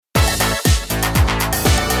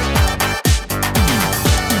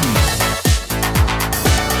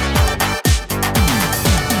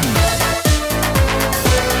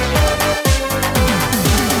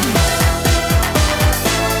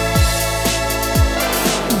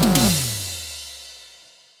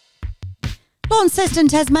Launceston,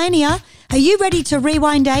 Tasmania. Are you ready to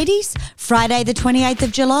rewind 80s? Friday the 28th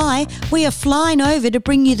of July, we are flying over to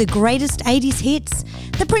bring you the greatest 80s hits.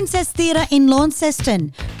 The Princess Theatre in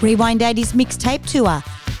Launceston. Rewind 80s mixtape tour.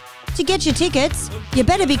 To get your tickets, you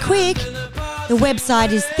better be quick. The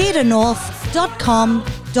website is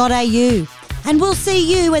theatrenorth.com.au. And we'll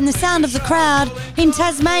see you and the sound of the crowd in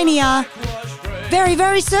Tasmania very,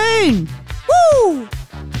 very soon. Woo!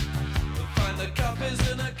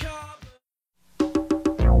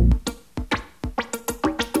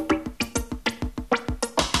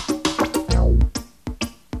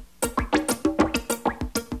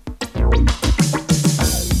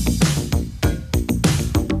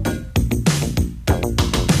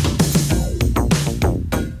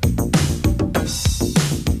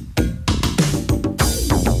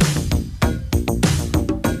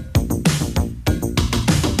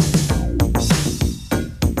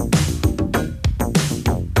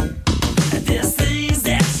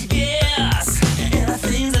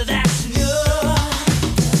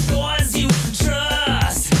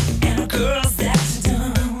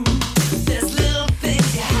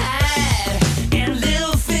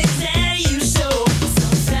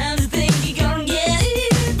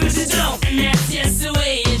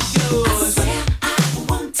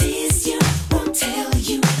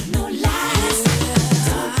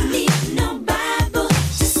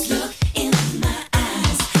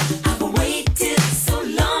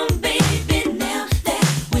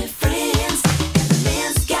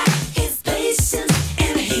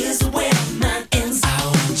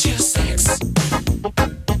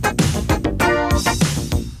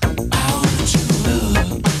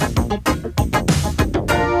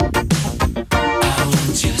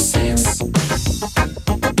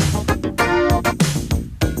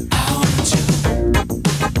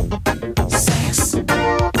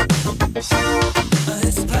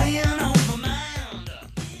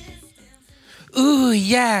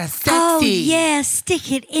 Yeah, sexy. Oh, yeah,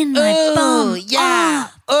 stick it in my bum. Yeah.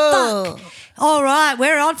 Oh, fuck. All right,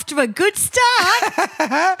 we're off to a good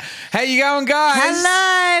start. How you going, guys?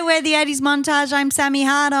 Hello, we're the 80s Montage. I'm Sammy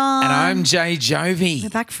Hardon. And I'm Jay Jovi. We're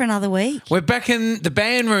back for another week. We're back in the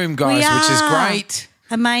band room, guys, We which is are. great.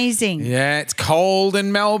 Amazing. Yeah, it's cold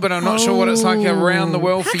in Melbourne. I'm not sure what it's like around the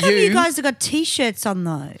world How for come you. you guys have got T-shirts on,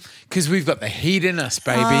 though? Because we've got the heat in us,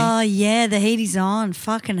 baby. Oh, yeah, the heat is on.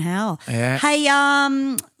 Fucking hell. Yeah. Hey,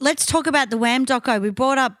 let's talk about the Wham doco.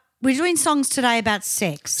 We're doing songs today about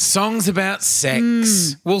sex. Songs about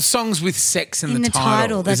sex. Well, songs with sex in the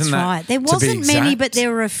title. That's isn't that, right. There to be wasn't many, exact? but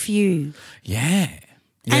there were a few. Yeah.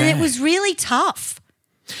 And it was really tough.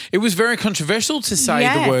 It was very controversial to say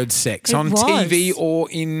Yeah, the word sex it on was. TV or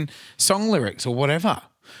in song lyrics or whatever.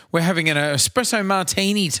 We're having an espresso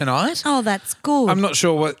martini tonight. Oh, that's good. I'm not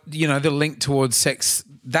sure what, the link towards sex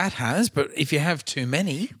that has, but if you have too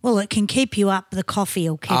many. Well, it can keep you up. The coffee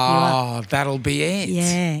will keep you up. Oh, that'll be it.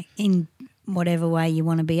 Yeah, in whatever way you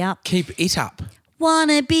want to be up. Keep it up.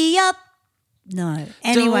 Wanna be up? No.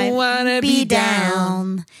 Anyway, Don't wanna be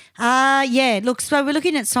down. Yeah, look, so we're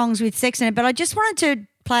looking at songs with sex in it, but I just wanted to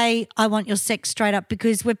play I Want Your Sex straight up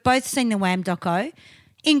because we've both seen the Wham doco.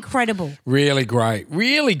 Incredible. Really great.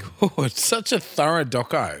 Really good. Such a thorough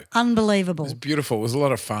doco. Unbelievable. Beautiful. It was a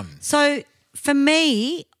lot of fun. So for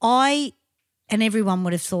me, and everyone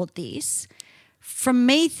would have thought this, from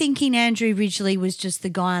me thinking Andrew Ridgeley was just the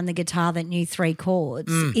guy on the guitar that knew three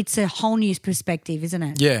chords, it's a whole new perspective, isn't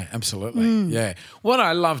it? Yeah, absolutely. Yeah. What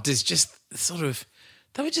I loved is just sort of,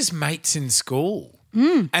 they were just mates in school.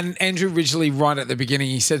 And Andrew Ridgeley, right at the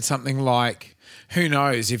beginning, he said something like, who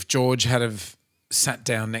knows if George had have sat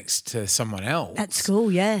down next to someone else. At school,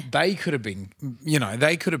 yeah. They could have been,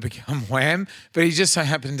 they could have become Wham, but he just so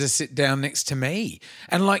happened to sit down next to me.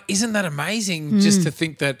 And isn't that amazing just to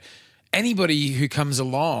think that anybody who comes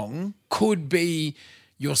along could be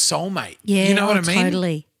your soulmate? Yeah, you know what I mean?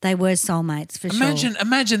 Totally. They were soulmates for sure.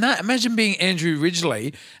 Imagine that. Imagine being Andrew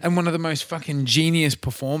Ridgeley and one of the most fucking genius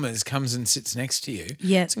performers comes and sits next to you.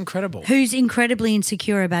 Yeah. It's incredible. Who's incredibly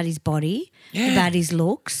insecure about his body, about his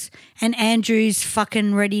looks, and Andrew's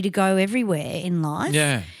fucking ready to go everywhere in life.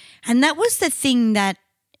 Yeah. And that was the thing that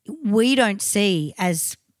we don't see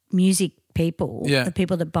as music people, the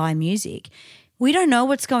people that buy music. We don't know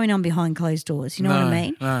what's going on behind closed doors. You know what I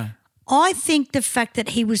mean? No. I think the fact that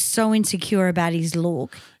he was so insecure about his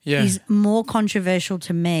look is more controversial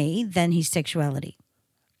to me than his sexuality.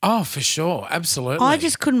 Oh, for sure. Absolutely. I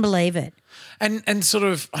just couldn't believe it. And sort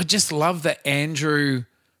of, I just love that Andrew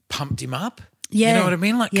pumped him up. Yeah. You know what I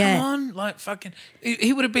mean? Like, Yeah. come on, like fucking.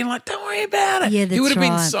 He would have been like, don't worry about it. Yeah, he would have that's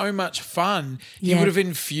been right. so much fun. He Yeah. would have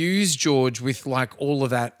infused George with like all of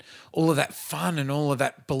that fun and all of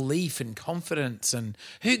that belief and confidence and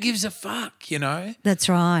who gives a fuck, you know? That's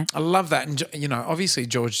right. I love that. And, you know, obviously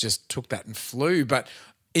George just took that and flew, but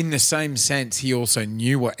in the same sense, he also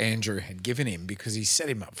knew what Andrew had given him because he set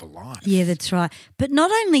him up for life. Yeah, that's right. But not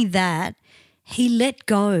only that, he let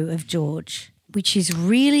go of George, which is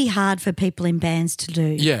really hard for people in bands to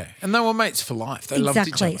do. Yeah, and they were mates for life. They loved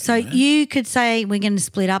each other. So you know? you could say we're going to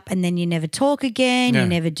split up and then you never talk again, Yeah. you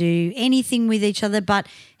never do anything with each other. But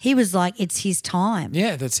he was like, it's his time.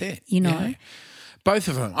 Yeah, that's it. You know? Yeah. Both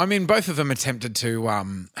of them. I mean, both of them attempted to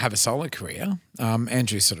have a solo career.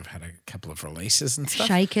 Andrew sort of had a couple of releases and stuff.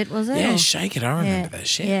 Shake It, was it? Yeah, Or- Shake It. I remember that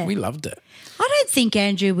shit. yeah. We loved it. I don't think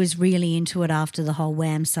Andrew was really into it after the whole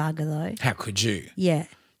Wham saga, though. How could you? Yeah.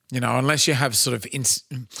 You know, unless you have sort of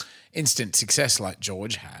instant success like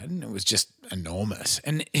George had, it was just enormous.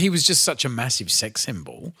 And he was just such a massive sex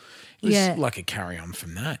symbol. It was Yeah. like a carry on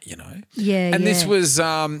from that, you know. Yeah, And this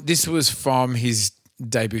yeah. was from his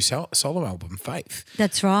debut solo album, Faith.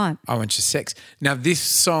 That's right. I Want Your Sex. Now, this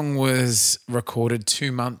song was recorded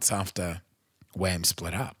 2 months after Wham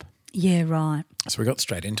split up. Yeah, right. So we got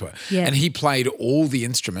straight into it. Yeah. And he played all the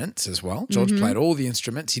instruments as well. George played all the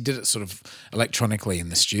instruments. He did it sort of electronically in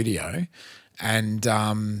the studio. And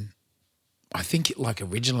I think like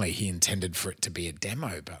originally he intended for it to be a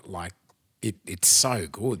demo, but like it's so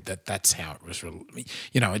good that's how it was.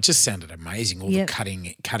 You know, it just sounded amazing. All Yep. the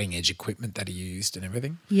cutting edge equipment that he used and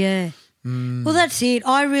everything. Yeah. Mm. Well, that's it.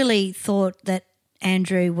 I really thought that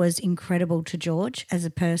Andrew was incredible to George as a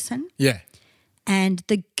person. Yeah. And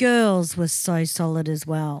the girls were so solid as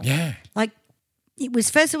well. Yeah. Like it was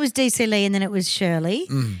DC Lee and then it was Shirley.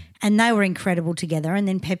 And they were incredible together. And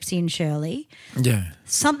then Pepsi and Shirley. Yeah.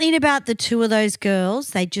 Something about the two of those girls,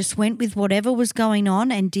 they just went with whatever was going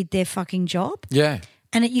on and did their fucking job. Yeah.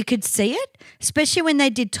 And you could see it, especially when they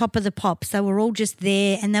did Top of the Pops. They were all just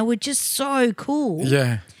there and they were just so cool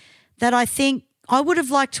Yeah. that I think I would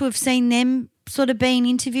have liked to have seen them sort of being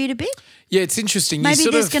interviewed a bit. Yeah, it's interesting. Maybe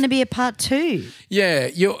there's going to be a part 2. Yeah,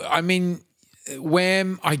 I mean,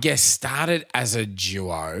 Wham, I guess, started as a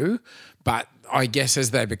duo, but I guess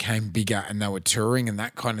as they became bigger and they were touring and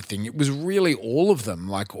that kind of thing, it was really all of them,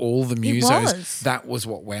 like all the musos. was. That was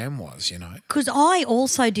what Wham was, you know. Because I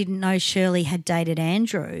also didn't know Shirley had dated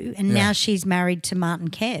Andrew and now she's married to Martin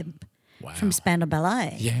Kemp from Spandau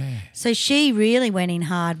Ballet. Yeah. So she really went in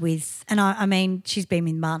hard with, and I mean, she's been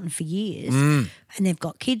with Martin for years and they've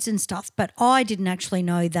got kids and stuff, but I didn't actually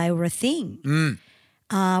know they were a thing,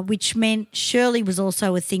 which meant Shirley was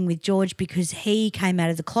also a thing with George because he came out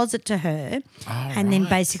of the closet to her and then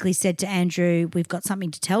basically said to Andrew, we've got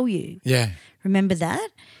something to tell you. Yeah. Remember that?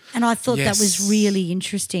 And I thought that was Yes. really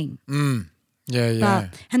interesting. Yeah, yeah.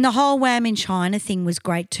 And the whole Wham in China thing was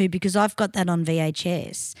great too because I've got that on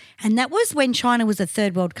VHS. And that was when China was a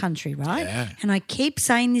third world country, right? Yeah. And I keep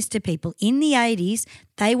saying this to people. In the 80s,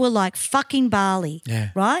 they were like fucking Bali, Yeah.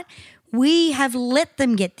 right? We have let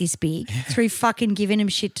them get this big through fucking giving them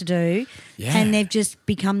shit to do Yeah. and they've just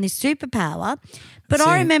become this superpower. But That's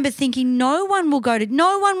I it. remember thinking no one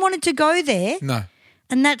wanted to go there. No.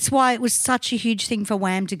 And that's why it was such a huge thing for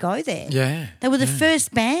Wham to go there. Yeah. They were the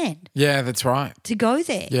first band Yeah, that's right. to go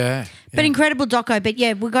there. Yeah. But incredible doco. But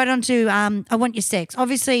yeah, we'll go on to I Want Your Sex.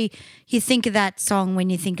 Obviously, you think of that song when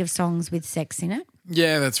you think of songs with sex in it.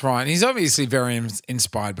 Yeah, that's right. And he's obviously very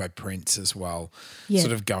inspired by Prince as well, Yeah.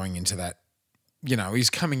 sort of going into that, you know, he's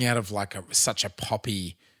coming out of like such a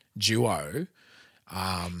poppy duo.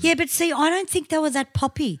 Yeah, but see, I don't think they were that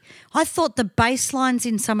poppy. I thought the bass lines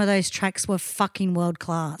in some of those tracks were fucking world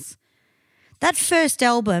class. That first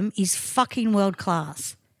album is fucking world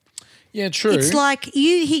class. Yeah, true. It's like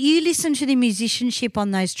you listen to the musicianship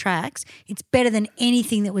on those tracks, it's better than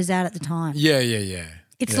anything that was out at the time. Yeah, yeah, yeah.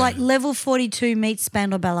 It's Yeah. like Level 42 meets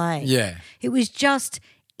Spandau Ballet. Yeah. It was just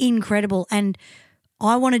incredible. And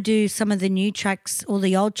I want to do some of the new tracks or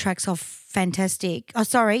the old tracks off Fantastic. Oh,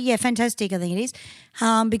 sorry. Yeah, Fantastic, I think it is.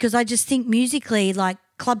 Because I just think musically, like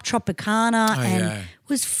Club Tropicana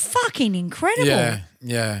was fucking incredible. Yeah,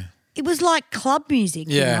 yeah. It was like club music,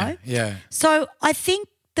 Yeah, you know? yeah. So I think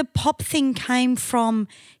the pop thing came from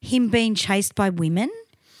him being chased by women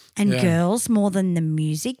and Yeah. girls more than the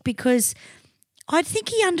music because I think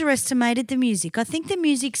he underestimated the music. I think the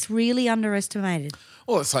music's really underestimated.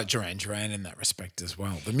 Well, it's like Duran Duran in that respect as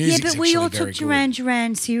well. The Yeah, music's but we all actually very took Duran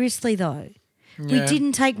Duran seriously though. We Yeah.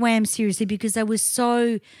 didn't take Wham seriously because they were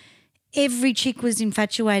so every chick was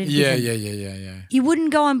infatuated Yeah, with him. yeah. You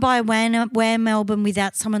wouldn't go and buy a Wham album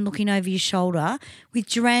without someone looking over your shoulder. With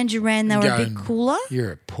Duran Duran, they were a bit cooler.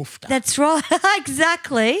 You're a poofter. That's right.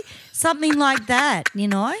 Exactly. Something like that, you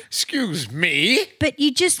know? Excuse me. But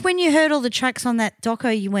you just, when you heard all the tracks on that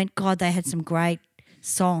doco, you went, God, they had some great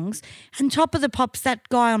songs. And Top of the Pops, that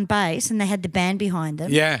guy on bass, and they had the band behind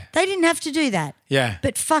them. Yeah. They didn't have to do that. Yeah.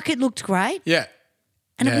 But fuck, it looked great. Yeah.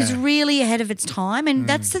 And it was Yeah. really ahead of its time. And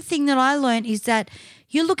that's the thing that I learned is that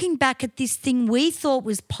you're looking back at this thing we thought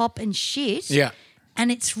was pop and shit. Yeah.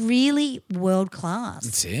 And it's really world class.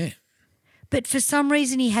 That's it. But for some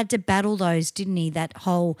reason he had to battle those, didn't he? That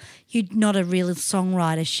whole, you're not a real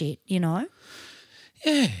songwriter shit, you know?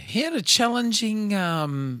 Yeah. He had a challenging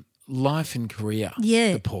life and career.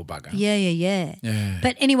 Yeah. The poor bugger. Yeah. Yeah.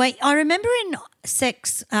 But anyway, I remember in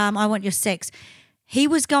Sex, I Want Your Sex, he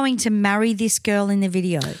was going to marry this girl in the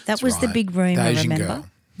video. That was the right. big rumor, The Asian remember? girl.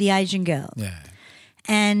 The Asian girl. Yeah.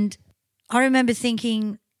 And I remember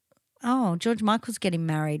thinking, oh, George Michael's getting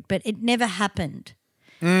married, but it never happened.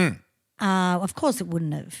 Of course it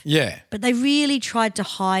wouldn't have. Yeah. But they really tried to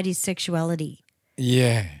hide his sexuality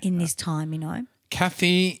Yeah. in this time, you know.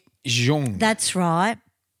 Kathy Jung. That's right.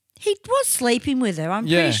 He was sleeping with her. I'm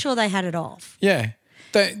Yeah. pretty sure they had it off. Yeah.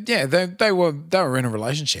 They were in a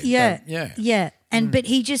relationship. Yeah. And but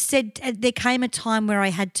he just said there came a time where I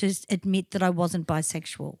had to admit that I wasn't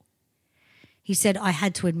bisexual. He said I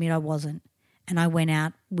had to admit I wasn't, and I went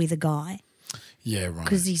out with a guy Yeah, right.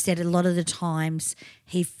 because he said a lot of the times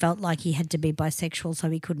he felt like he had to be bisexual, so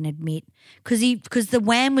he couldn't admit because the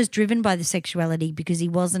Wham was driven by the sexuality because he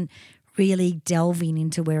wasn't really delving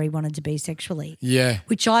into where he wanted to be sexually. Yeah.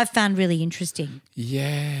 Which I found really interesting.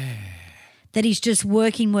 Yeah. That he's just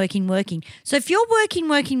working. So if you're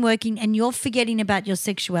working and you're forgetting about your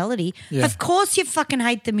sexuality, Yeah. of course you fucking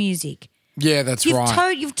hate the music. Yeah, that's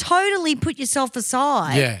right. You've totally put yourself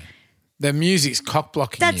aside. Yeah. The music's cock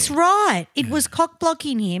blocking That's you. right. It was cock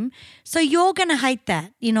blocking him. So you're going to hate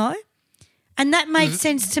that, you know? And that made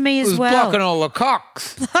sense to me It as was well. blocking all the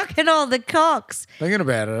cocks. Blocking all the cocks. Thinking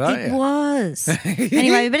about it, aren't It you? was.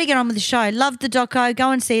 Anyway, we better get on with the show. Love the doco.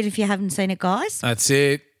 Go and see it if you haven't seen it, guys. That's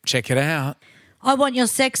it. Check it out. I Want Your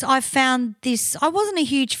Sex. I found this. I wasn't a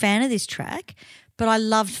huge fan of this track, but I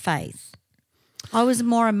loved Faith. I was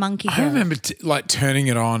more a monkey girl. I remember turning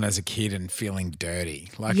it on as a kid and feeling dirty.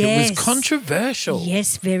 Like it Yes. was controversial.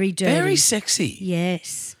 Yes, very dirty. Very sexy.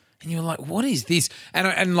 Yes. And you were like, what is this?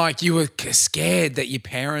 And like you were scared that your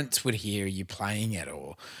parents would hear you playing it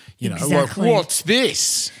or, you know, Exactly. like, what's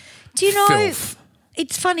this? Do you know, Filth.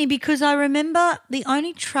 it's funny because I remember the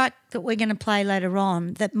only track that we're going to play later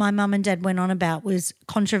on that my mum and dad went on about was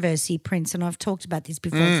Controversy, Prince, and I've talked about this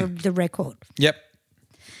before for the record. Yep.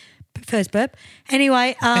 First burp.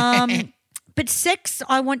 Anyway, but Sex,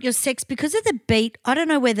 I Want Your Sex, because of the beat, I don't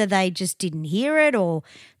know whether they just didn't hear it or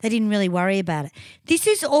they didn't really worry about it. This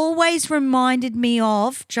has always reminded me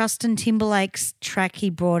of Justin Timberlake's track he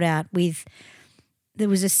brought out with, there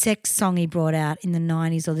was a sex song he brought out in the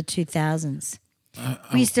 90s or the 2000s.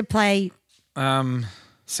 We used to play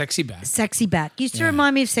Sexy back. Sexy Back. Used to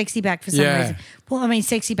remind me of Sexy Back for some Yeah. reason. Well, I mean,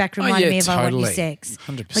 Sexy Back reminded yeah, me of I Want Your totally. Sex.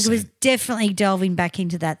 100%. Like it was definitely delving back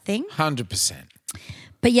into that thing. 100%.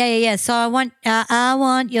 But yeah. So I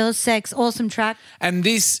want Your Sex. Awesome track. And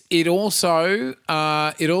this, it also,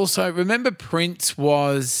 remember Prince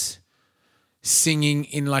was singing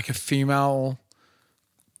in like a female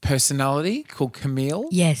personality called Camille?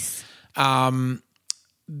 Yes.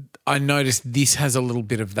 I noticed this has a little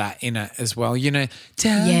bit of that in it as well. You know,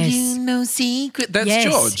 tell Yes. you no secret. That's yes,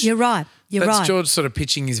 George. You're right. You're That's right. George sort of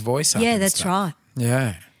pitching his voice up. Yeah, and that's stuff. right.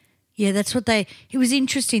 Yeah. Yeah, that's what it was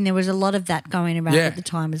interesting. There was a lot of that going around Yeah. at the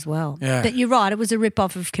time as well. Yeah. But you're right. It was a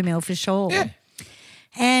rip-off of Camille for sure. Yeah.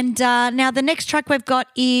 And now the next track we've got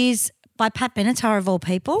is by Pat Benatar of all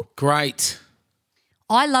people. Great.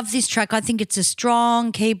 I love this track. I think it's a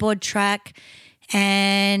strong keyboard track.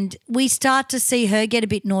 And we start to see her get a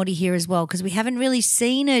bit naughty here as well because we haven't really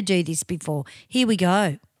seen her do this before. Here we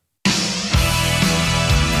go.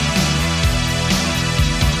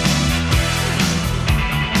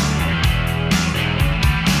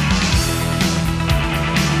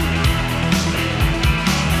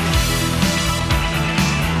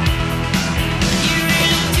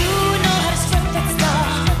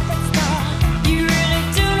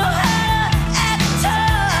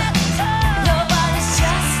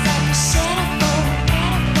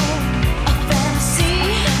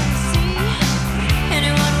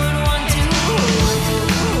 Anyone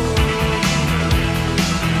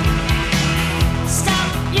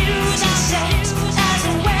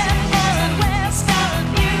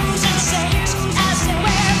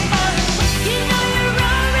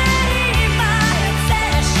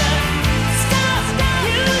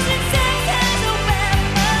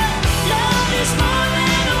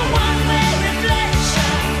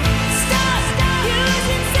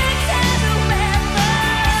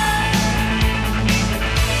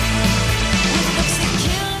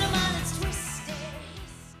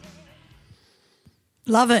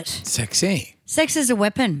Love it. Sexy. Sex as a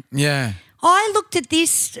weapon. Yeah. I looked at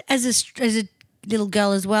this as a little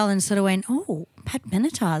girl as well and sort of went, oh, Pat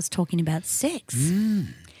Benatar's talking about sex.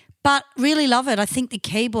 But really love it. I think the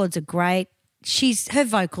keyboards are great. Her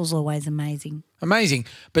vocals always amazing. Amazing.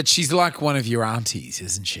 But she's like one of your aunties,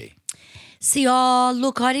 isn't she? See,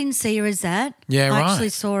 look, I didn't see her as that. Yeah, I right. actually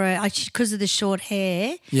saw her because of the short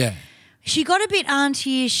hair. Yeah. She got a bit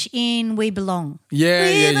auntie-ish in We Belong.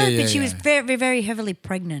 Yeah. But she was very, very heavily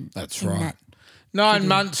pregnant. That's in right. that. 9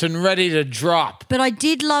 months and ready to drop. But I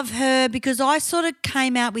did love her because I sort of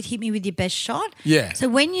came out with Hit Me With Your Best Shot. Yeah. So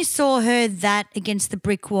when you saw her that against the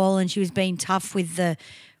brick wall and she was being tough with the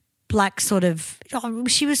black sort of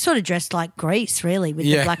she was sort of dressed like Grease really with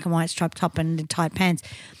the black and white striped top and the tight pants.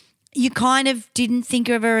 You kind of didn't think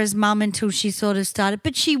of her as mum until she sort of started.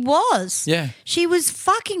 But she was. Yeah. She was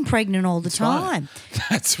fucking pregnant all the time. Right.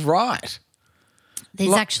 That's right.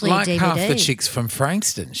 There's actually a DVD. Like half the chicks from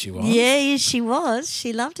Frankston, she was. Yeah, she was.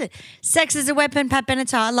 She loved it. Sex as a Weapon, Pat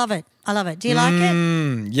Benatar. I love it. Do you like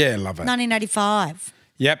it? Yeah, love it. 1985.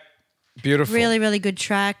 Yep. Beautiful. Really, really good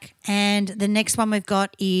track. And the next one we've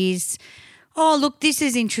got is, oh, look, this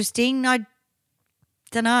is interesting. I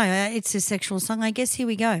don't know. It's a sexual song, I guess. Here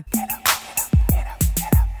we go.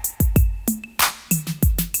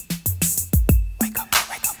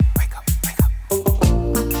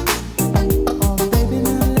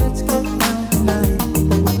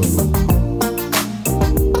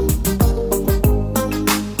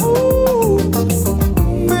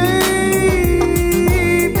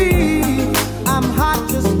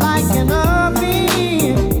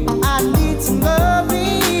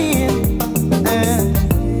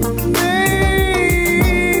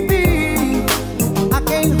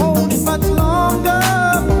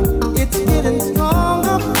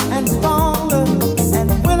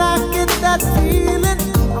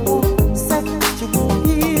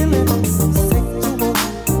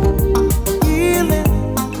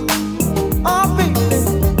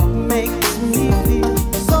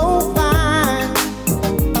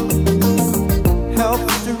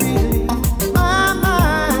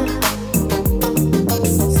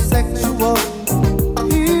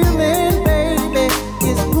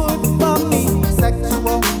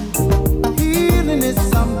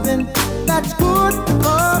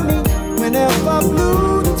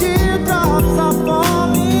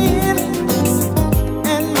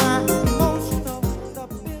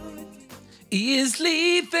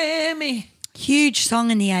 Huge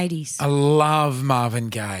song in the 80s. I love Marvin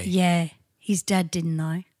Gaye. Yeah. His dad didn't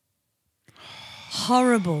know.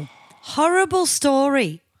 Horrible. Horrible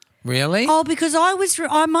story. Really? Oh, because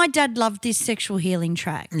my dad loved this Sexual Healing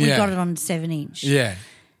track. We got it on 7-inch. Yeah.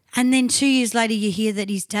 And then 2 years later you hear that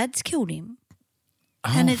his dad's killed him.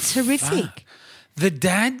 And it's horrific. Fuck. The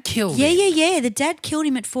dad killed him? Yeah. The dad killed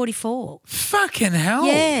him at 44. Fucking hell.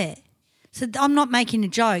 Yeah. So I'm not making a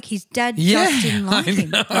joke. His dad just didn't like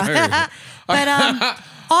him. Right? But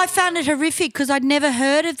I found it horrific because I'd never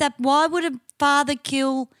heard of that. Why would a father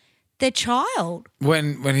kill their child?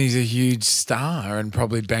 When he's a huge star and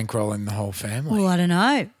probably bankrolling the whole family. Well, I don't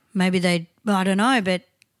know. Maybe I don't know, but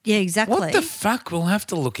yeah, exactly. What the fuck? We'll have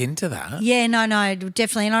to look into that. Yeah, no,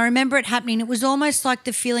 definitely. And I remember it happening. It was almost like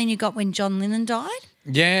the feeling you got when John Lennon died.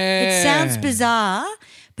 Yeah. It sounds bizarre,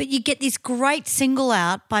 but you get this great single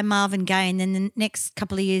out by Marvin Gaye and then the next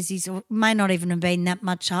couple of years, may not even have been that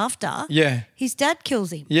much after. Yeah. His dad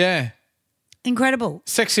kills him. Yeah. Incredible.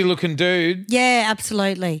 Sexy looking dude. Yeah,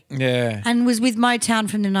 absolutely. Yeah. And was with Motown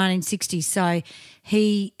from the 1960s, so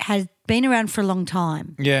he has been around for a long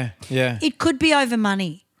time. Yeah. It could be over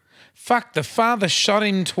money. Fuck, the father shot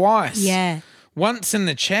him twice. Yeah. Once in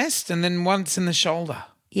the chest and then once in the shoulder.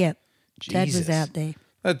 Yep. Dad was Jesus. out there.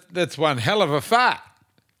 That's one hell of a fight.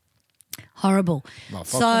 Horrible.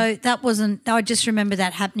 So that wasn't, I just remember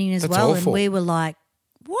that happening as That's well. awful. And we were like,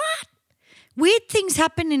 what? Weird things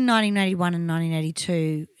happened in 1981 and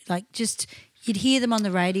 1982. Like just, you'd hear them on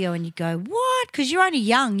the radio and you'd go, what? Because you're only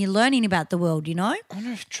young, you're learning about the world, you know? I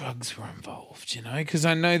wonder if drugs were involved, you know, because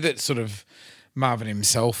I know that sort of Marvin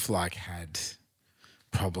himself like had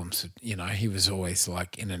problems, you know, he was always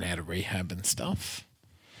like in and out of rehab and stuff.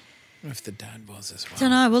 I wonder if the dad was as well. Don't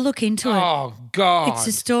know. We'll look into it. Oh, God. It's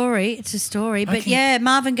a story. But yeah,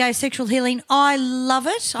 Marvin Gaye, Sexual Healing. I love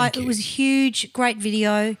it. It was huge, great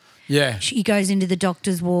video. Yeah. He goes into the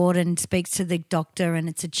doctor's ward and speaks to the doctor and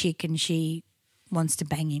it's a chick and she wants to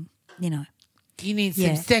bang him, you know. You need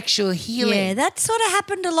some sexual healing. Yeah, that sort of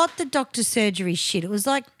happened a lot, the doctor surgery shit. It was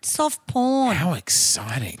like soft porn. How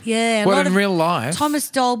exciting. Yeah. Well, in real life. Thomas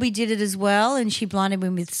Dolby did it as well and she blinded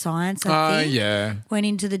him with science, I think. Yeah. Went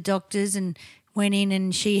into the doctors and went in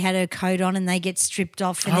and she had her coat on and they get stripped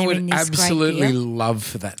off and I they're in would this absolutely great gear. love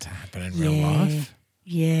for that to happen in real life.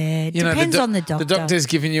 Yeah, it depends on the doctor. The doctor's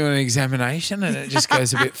giving you an examination and it just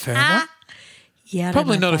goes a bit further. Yeah, I don't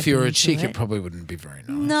Probably know not if you were a I'd be chick. into It probably wouldn't be very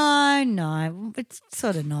nice. No, it's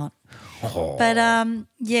sort of not. Oh. But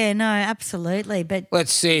yeah, no, absolutely. But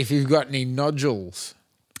Let's see if you've got any nodules.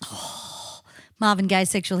 Marvin Gaye,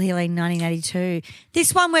 Sexual Healing, 1982.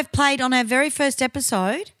 This one we've played on our very first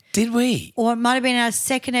episode, Did we? or it might have been our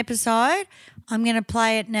second episode. I'm going to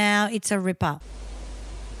play it now. It's a ripper.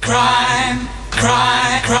 Crime,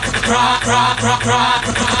 crime, crime, crime, crime, crime,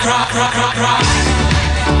 crime, crime, crime.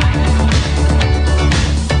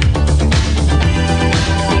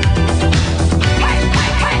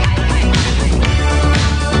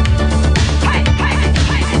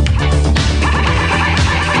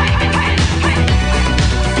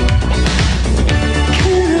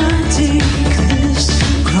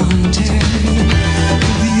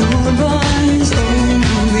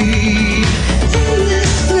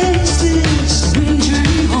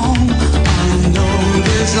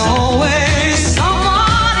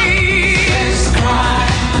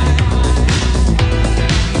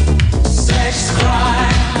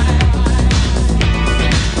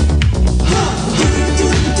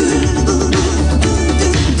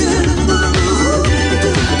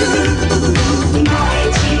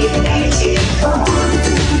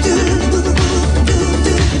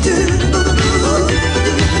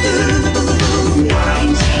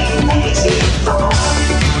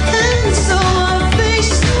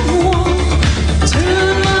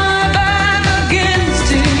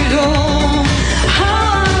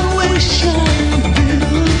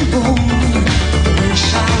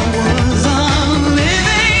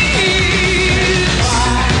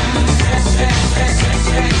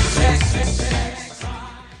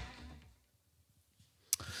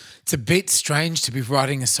 It's a bit strange to be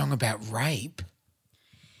writing a song about rape.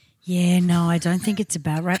 Yeah, no, I don't think it's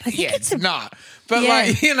about rape. I think Yeah, it's it's not. But Yeah.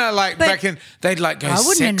 like, you know, like But back in, they'd like go I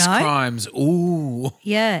wouldn't sex know. crimes. Ooh.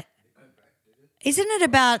 Yeah. Isn't it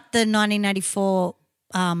about the 1984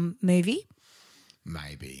 movie?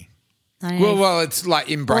 Maybe. 1984? Well, it's like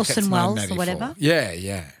in brackets. Orson Welles or 1984. whatever? Yeah.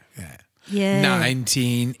 Yeah.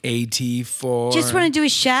 1984. Just want to do a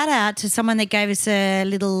shout out to someone that gave us a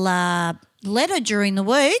little letter during the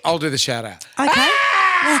week. I'll do the shout out. Okay.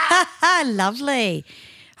 Lovely.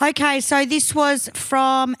 Okay, so this was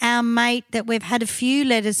from our mate that we've had a few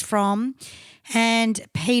letters from, and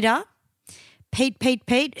Pete,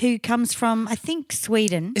 who comes from, I think,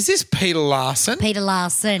 Sweden. Is this Peter Larson? Peter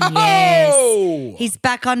Larson, Oh! yes. He's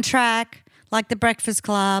back on track, like the Breakfast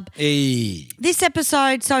Club. E. This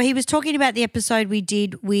episode, so he was talking about the episode we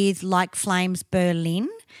did with Like Flames Berlin,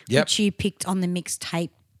 Yep. which you picked on the mixtape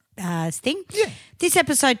thing. Yeah. This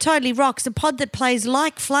episode totally rocks. A pod that plays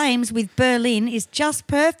Like Flames with Berlin is just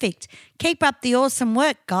perfect. Keep up the awesome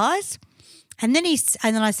work, guys. And then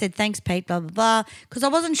I said, thanks, Pete, blah, blah, blah, because I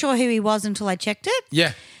wasn't sure who he was until I checked it.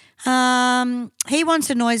 Yeah. He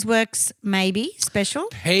wants a Noiseworks maybe special.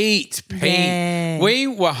 Pete. Yeah. We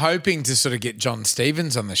were hoping to sort of get John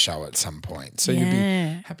Stevens on the show at some point. So you'd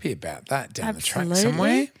Yeah. be happy about that down the track Absolutely.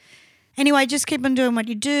 somewhere. Anyway, just keep on doing what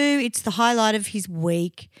you do. It's the highlight of his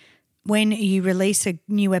week when you release a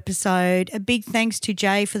new episode. A big thanks to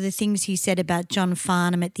Jay for the things he said about John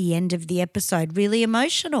Farnham at the end of the episode. Really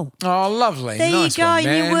emotional. Oh, lovely. There Nice you go. one,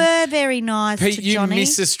 man. You were very nice Pete, to you Johnny.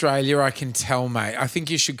 miss Australia, I can tell, mate. I think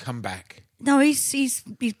you should come back. No, he's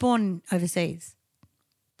born overseas.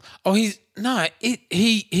 Oh, he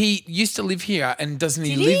used to live here, and doesn't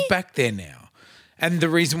he Did live he? back there now? And the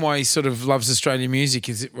reason why he sort of loves Australian music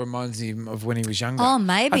is it reminds him of when he was younger. Oh,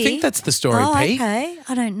 maybe. I think that's the story, Oh, Pete. okay.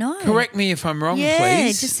 I don't know. Correct me if I'm wrong, Yeah,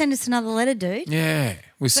 please. just send us another letter, dude. Yeah,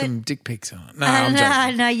 with some dick pics on it. No, I'm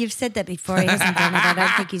joking. No, you've said that before. He hasn't done it. I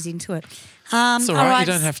don't think he's into it. It's all right. You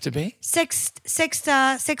don't have to be. Sex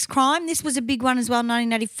crime. This was a big one as well,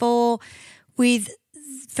 1984, with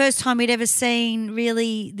first time we'd ever seen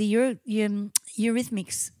really the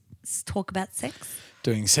Eurythmics talk about sex,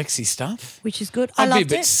 Doing sexy stuff. which is good. I'd I be a loved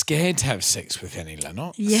bit it. scared to have sex with Annie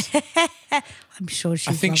Lennox. Yeah, I'm sure she's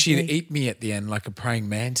I think she'd lovely. eat me at the end like a praying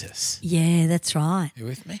mantis. Yeah, that's right. You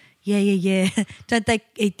with me? Yeah. Don't they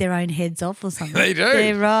eat their own heads off or something? They do.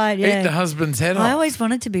 Yeah, right. Yeah. Eat the husband's head off. I always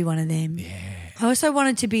wanted to be one of them. Yeah. I also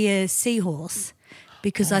wanted to be a seahorse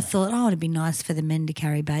because I thought, it'd be nice for the men to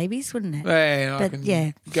carry babies, wouldn't it? Hey, I But, can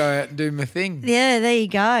yeah. go out and do my thing. Yeah, there you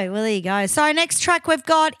go. Well, there you go. So next track we've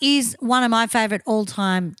got is one of my favourite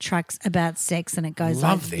all-time tracks about sex, and it goes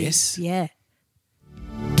Love like this. Yeah.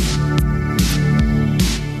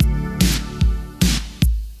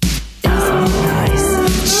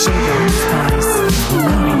 Nice. She loves nice.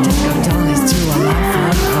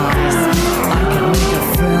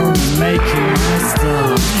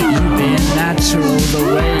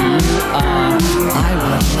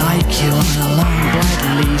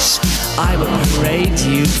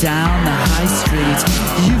 down the high street.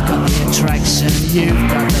 You've got the attraction, you've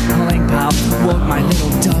got the pulling power. Walk my little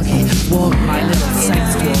doggy, walk my little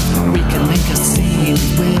sex doll. We can make a scene,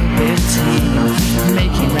 we'll be a team.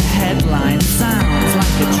 Making the headline sounds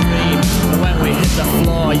like a dream. When we hit the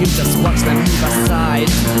floor, you just watch them move aside.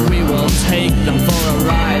 We will take them for a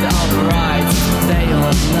ride, alright. They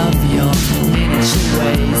all love your miniature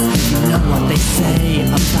ways. You know what they say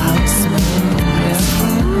about smooth.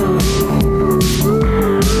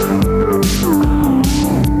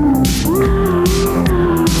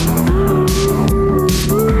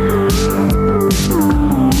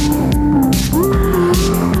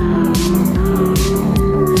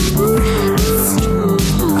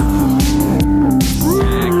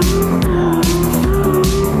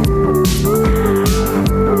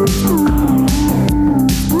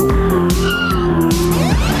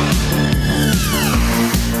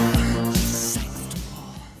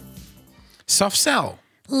 Soft Cell.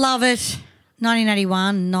 Love it.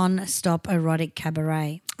 1981, non-stop erotic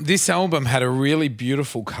cabaret. This album had a really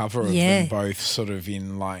beautiful cover of Yeah. them both sort of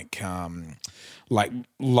in like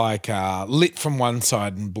lit from one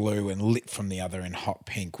side in blue and lit from the other in hot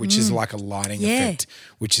pink, which is like a lighting Yeah. effect,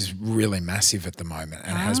 which is really massive at the moment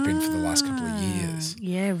and has been for the last couple of years.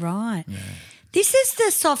 Yeah, right. This is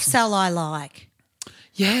the soft cell I like.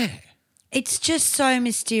 Yeah. It's just so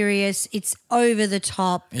mysterious. It's over the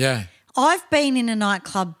top. Yeah. I've been in a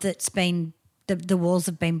nightclub that's been the walls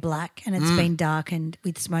have been black and it's been darkened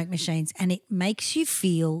with smoke machines, and it makes you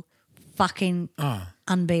feel fucking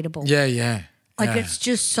unbeatable. Yeah, yeah. Like yeah. it's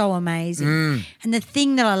just so amazing. And the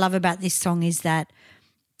thing that I love about this song is that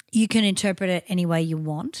you can interpret it any way you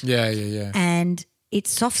want. Yeah, yeah, yeah. And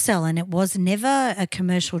it's soft cell, and it was never a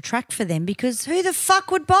commercial track for them because who the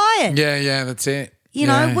fuck would buy it? Yeah, yeah, that's it. You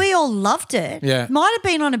know, we all loved it. Yeah. Might have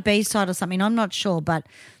been on a B-side or something, I'm not sure, but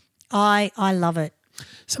I love it.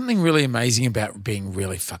 Something really amazing about being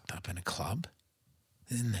really fucked up in a club,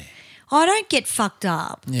 isn't there? I don't get fucked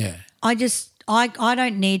up. Yeah. I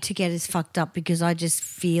don't need to get as fucked up because I just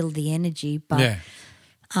feel the energy. But Yeah.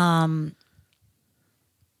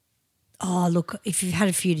 oh look, if you've had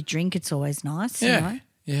a few to drink, it's always nice. Yeah. You know?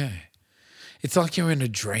 Yeah. It's like you're in a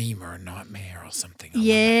dream or a nightmare or something.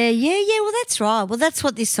 Yeah. Well, that's right. Well, that's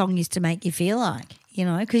what this song used to make you feel like, you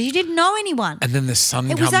know, because you didn't know anyone. And then the sun It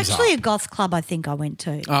comes was actually up. a goth club I think I went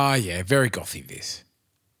to. Oh, yeah. Very gothy, this.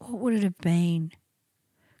 What would it have been?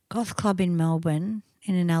 Goth club in Melbourne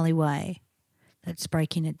in an alleyway. That's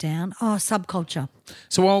breaking it down. Oh, Subculture.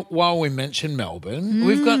 So while we mention Melbourne,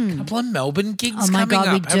 we've got a couple of Melbourne gigs Oh, my coming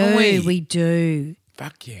God, up, haven't we? We do.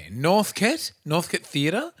 Fuck yeah. Northcote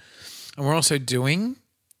Theatre. And we're also doing...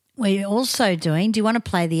 We're also doing, do you want to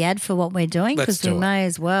play the ad for what we're doing? Let's Because we do it. may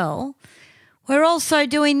as well. We're also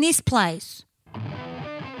doing this place.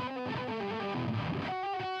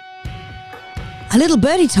 A little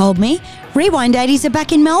birdie told me Rewind 80s are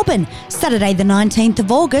back in Melbourne, Saturday the 19th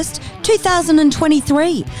of August,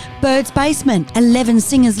 2023. Bird's Basement, 11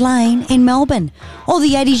 Singers Lane in Melbourne. All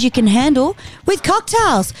the 80s you can handle with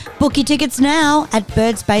cocktails. Book your tickets now at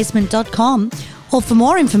birdsbasement.com, or for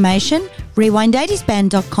more information,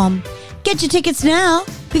 rewind80sband.com. Get your tickets now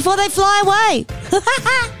before they fly away.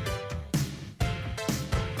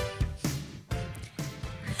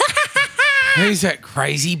 Who's that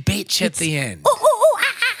crazy bitch at the end?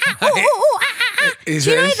 Is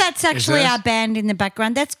Do you know this- that's is actually this- our band in the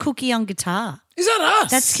background? That's Cookie on guitar. Is that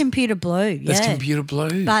us? That's Computer Blue. That's yeah. Computer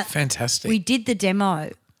Blue. But Fantastic. We did the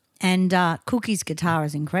demo, and Cookie's guitar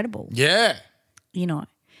is incredible, yeah. you know.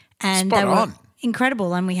 And Spot they were on.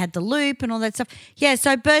 incredible, and we had the loop and all that stuff. Yeah,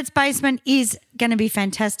 so Bird's Basement is going to be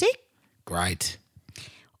fantastic. Great.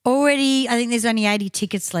 Already, I think there's only 80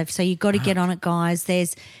 tickets left, so you've got to get on it, guys.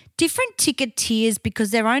 There's different ticket tiers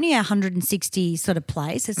because they're only 160 sort of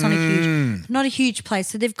place. It's not a huge place,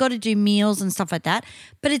 so they've got to do meals and stuff like that.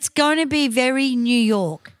 But it's going to be very New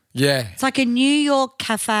York. Yeah. It's like a New York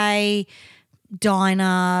cafe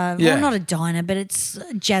diner. Yeah. Well, not a diner, but it's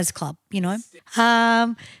a jazz club, you know.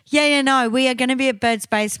 No, we are going to be at Bird's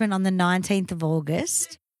Basement on the 19th of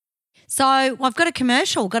August. So I've got a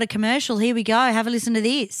commercial. Here we go. Have a listen to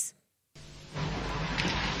this.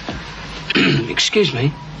 Excuse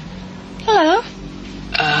me. Hello.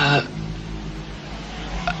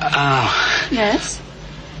 Yes.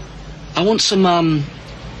 I want some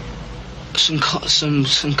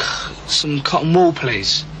cotton wool,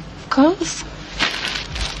 please. Of course.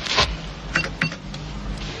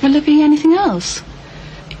 Will there be anything else?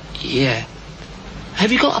 Yeah.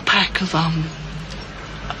 Have you got a packet of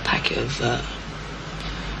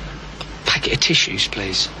tissues,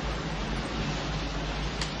 please?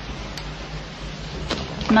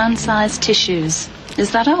 Man-sized tissues.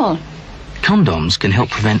 Is that all? Condoms can help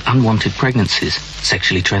prevent unwanted pregnancies,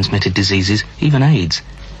 sexually transmitted diseases, even AIDS.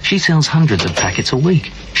 She sells hundreds of packets a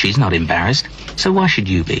week. She's not embarrassed, so why should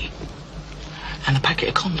you be? And a packet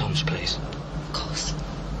of condoms, please. Of course.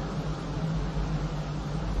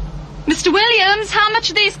 Mr. Williams, how much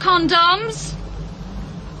are these condoms?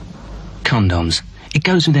 Condoms. It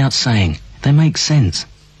goes without saying. They make sense.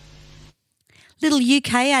 Little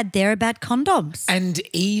UK ad there about condoms. And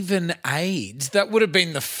even AIDS. That would have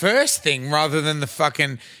been the first thing rather than the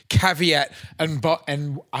fucking caveat and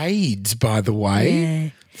AIDS, by the way. Yeah.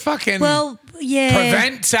 Fucking Well, yeah.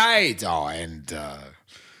 prevents AIDS. Oh, and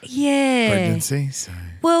Yeah. pregnancy. So.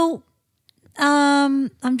 Well,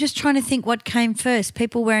 I'm just trying to think what came first.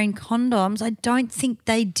 People wearing condoms. I don't think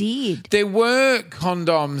they did. There were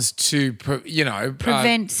condoms to,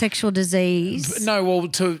 Prevent sexual disease.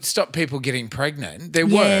 to stop people getting pregnant. There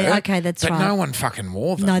Yeah, were. okay, that's but right. no one fucking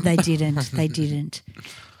wore them. No, they didn't. They didn't.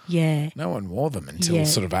 Yeah. No one wore them until Yeah.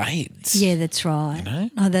 sort of AIDS. Yeah, that's right. know?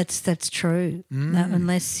 No, that's true. No,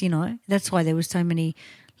 unless, that's why there were so many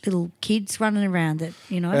little kids running around that,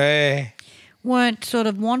 weren't sort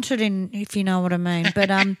of wanted in, if you know what I mean. But,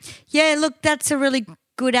 yeah, look, that's a really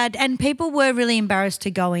good ad. And people were really embarrassed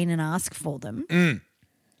to go in and ask for them.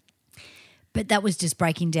 But that was just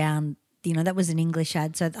breaking down, that was an English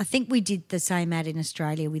ad. So I think we did the same ad in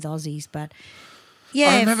Australia with Aussies. But,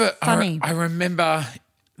 yeah, funny. I remember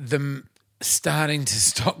them starting to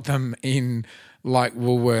stock them in like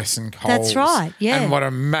Woolworths and Coles. That's right, yeah. And what a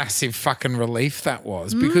massive fucking relief that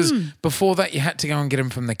was, because before that you had to go and get them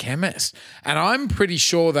from the chemist. And I'm pretty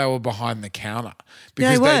sure they were behind the counter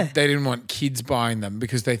because were. they didn't want kids buying them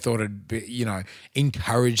because they thought it'd be,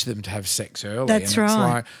 encourage them to have sex early. That's and right. It's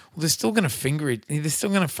like, well, they're still going to finger it. They're still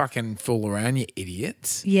going to fucking fool around, you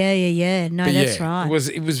idiots. Yeah. No, But that's yeah, right.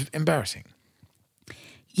 It was embarrassing.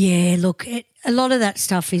 Yeah, look, a lot of that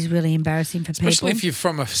stuff is really embarrassing for Especially people. if you're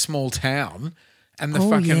from a small town and the Oh,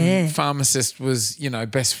 fucking yeah. pharmacist was,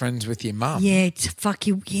 best friends with your mum. Yeah, fuck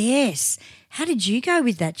you. Yes. How did you go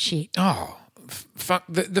with that shit? Oh, fuck.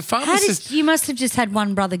 The How pharmacist. did you must have just had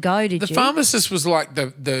one brother go, did The you? pharmacist was like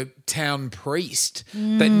the town priest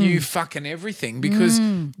that knew fucking everything because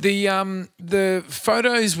the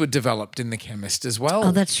photos were developed in the chemist as well.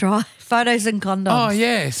 Oh, that's right. Photos and condoms. Oh,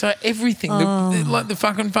 yeah. So everything. The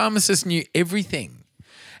fucking pharmacist knew everything.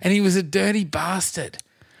 And he was a dirty bastard.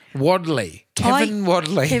 Wadley. Kevin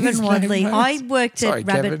Wadley. Kevin his name Wadley. was. I worked Sorry, at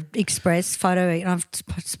Rabbit Kevin. Express Photo, and I've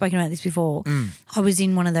spoken about this before. I was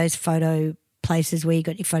in one of those photo places where you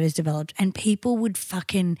got your photos developed, and people would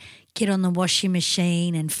fucking get on the washing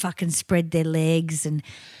machine and fucking spread their legs and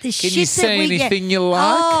the shit you that say we get. anything you like?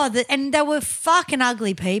 Oh, and they were fucking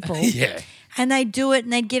ugly people. Yeah. And they'd do it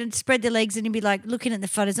and they'd get it, spread their legs and you'd be like looking at the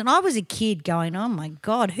photos. And I was a kid going, oh my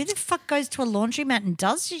God, who the fuck goes to a laundromat and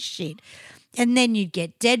does this shit? And then you'd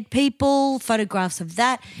get dead people, photographs of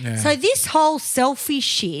that. Yeah. So this whole selfie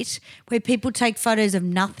shit where people take photos of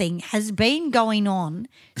nothing has been going on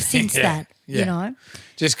since that, you know.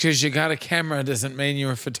 Just because you got a camera doesn't mean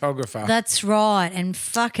you're a photographer. That's right. And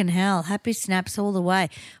fucking hell, happy snaps all the way.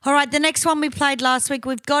 All right, the next one we played last week,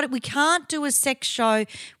 we've got it. We can't do a sex show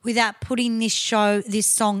without putting this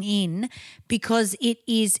song in because it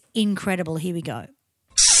is incredible. Here we go.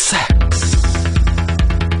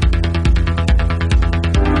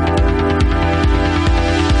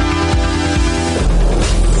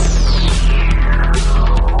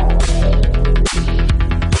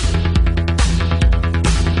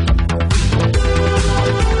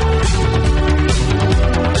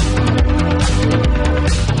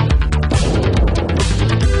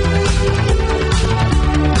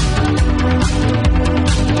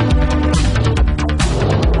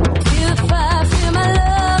 Feel the fire, feel my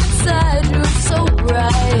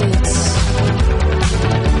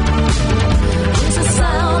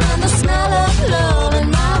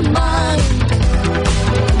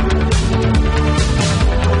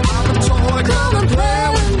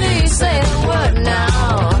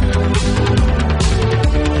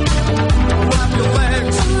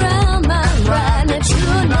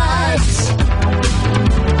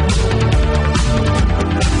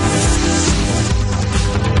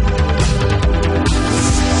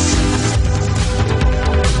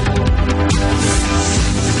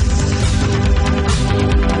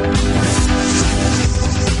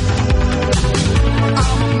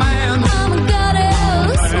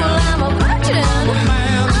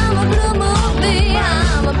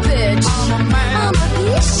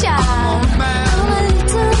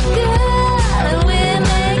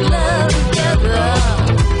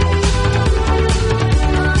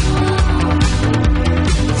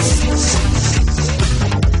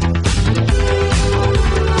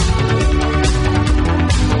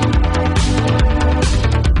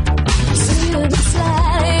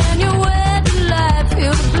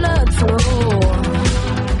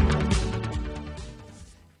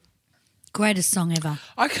Greatest song ever.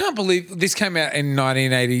 I can't believe this came out in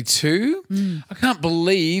 1982. I can't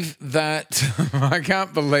believe that.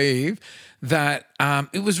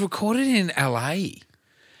 It was recorded in LA.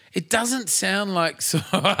 It doesn't sound like so.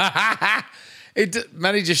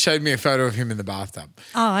 Maddie just showed me a photo of him in the bathtub.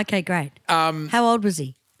 Oh, okay, great. How old was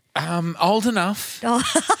he? Old enough. Oh.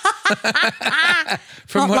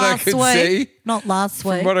 From Not what I last could week. see. Not last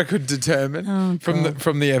week. From what I could determine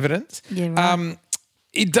from the evidence. Yeah, right.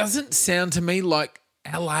 It doesn't sound to me like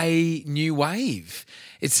LA new wave.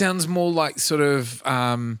 It sounds more like sort of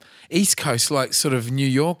East Coast, like sort of New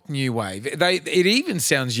York new wave. It even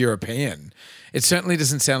sounds European. It certainly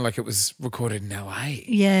doesn't sound like it was recorded in LA.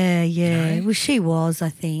 Yeah. You know? Well, she was, I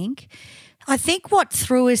think. I think what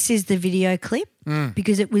threw us is the video clip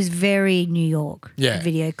because it was very New York. Yeah. The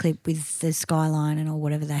video clip with the skyline and or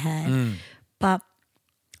whatever they had. But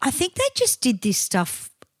I think they just did this stuff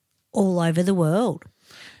all over the world.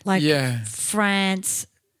 Like France,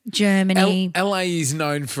 Germany. LA is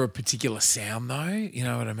known for a particular sound though, you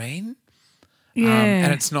know what I mean? Yeah.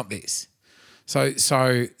 And it's not this.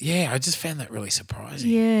 So yeah, I just found that really surprising.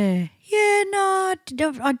 Yeah. Yeah, no,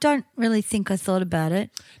 I don't really think I thought about it.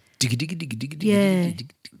 Yeah.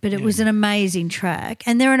 But it was an amazing track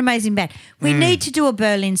and they're an amazing band. We need to do a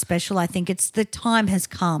Berlin special. I think the time has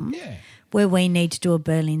come where we need to do a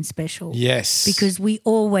Berlin special. Yes. Because we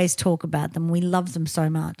always talk about them. We love them so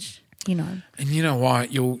much, you know. And you know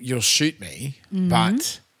what? You'll shoot me,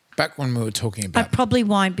 but back when we were talking I about probably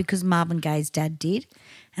won't because Marvin Gaye's dad did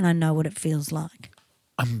and I know what it feels like.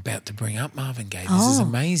 I'm about to bring up Marvin Gaye. This is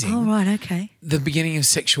amazing. Oh, right, okay. The beginning of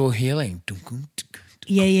Sexual Healing.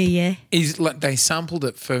 Yeah. Is like they sampled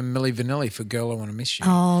it for Milli Vanilli for Girl I Want to Miss You.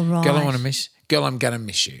 Oh, right. Girl I'm Gonna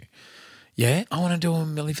Miss You. Yeah, I want to do a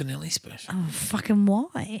Milli Vanilli special. Oh, fucking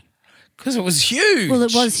why? Because it was huge. Well,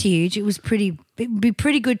 it was huge. It would be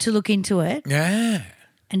pretty good to look into it Yeah.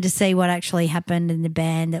 and to see what actually happened in the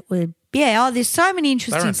band that were, there's so many They're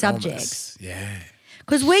interesting subjects. enormous. Yeah.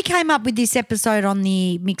 Because we came up with this episode on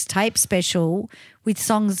the mixtape special with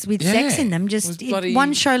songs with sex in them. It was Just bloody-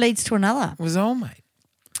 one show leads to another. It was all, mate.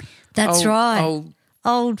 That's right. Old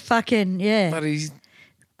Old fucking, bloody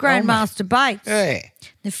Grandmaster Bates. Yeah.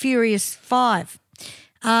 The Furious Five.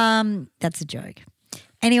 That's a joke.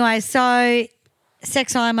 Anyway, so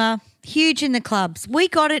Sexheimer, huge in the clubs. We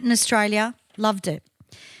got it in Australia, loved it,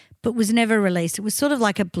 but was never released. It was sort of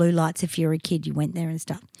like a Blue Lights if you're a kid, you went there and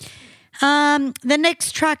stuff. The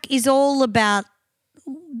next track is all about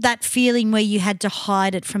that feeling where you had to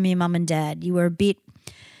hide it from your mum and dad. You were the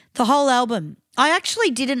whole album. I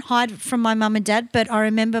actually didn't hide it from my mum and dad, but I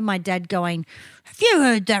remember my dad going, "Have you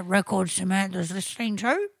heard that record Samantha's listening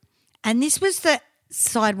to?" And this was the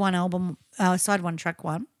side one track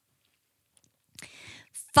one.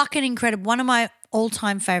 Fucking incredible. One of my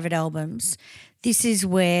all-time favourite albums. This is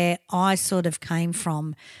where I sort of came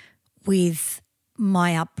from with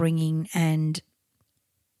my upbringing, and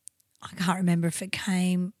I can't remember if it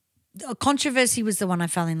came. Controversy was the one I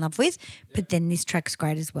fell in love with, but then this track's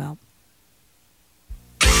great as well.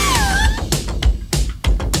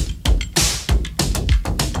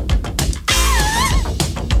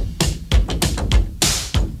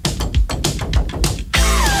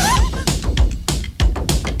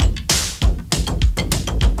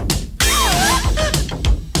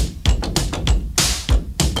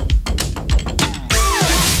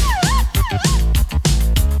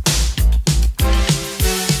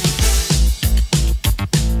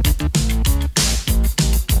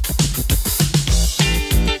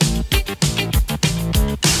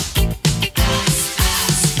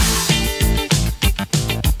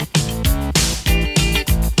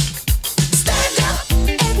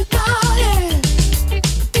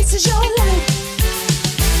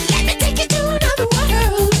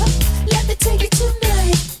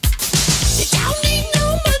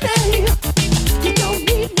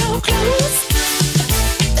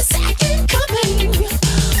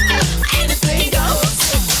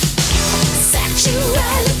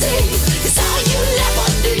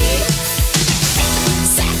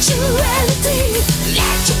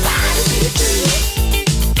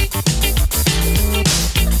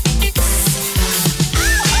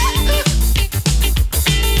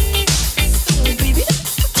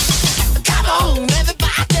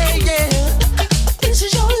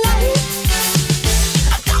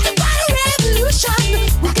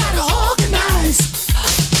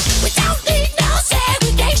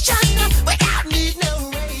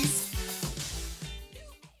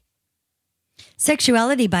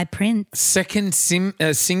 Sexuality by Prince. Second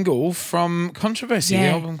single from Controversy, the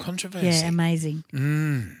album Controversy. Yeah, amazing.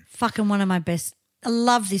 Fucking one of my best I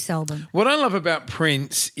love this album. What I love about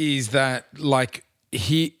Prince is that, like,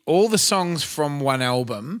 all the songs from one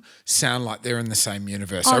album sound like they're in the same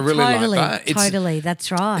universe. I really totally, like that. Totally,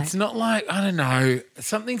 that's right. It's not like, I don't know,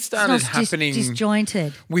 something started happening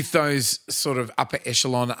disjointed with those sort of upper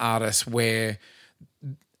echelon artists where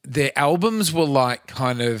their albums were like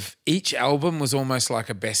kind of, each album was almost like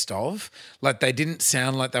a best of. Like they didn't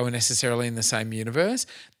sound like they were necessarily in the same universe.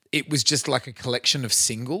 It was just like a collection of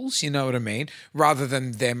singles, you know what I mean? Rather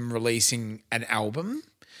than them releasing an album.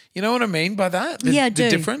 You know what I mean by that? I do. The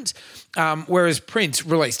difference. Whereas Prince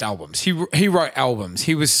released albums. He wrote albums.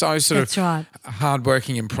 He was so That's right.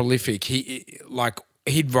 hardworking and prolific.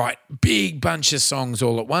 He'd write big bunch of songs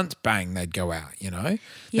all at once. Bang, they'd go out. You know.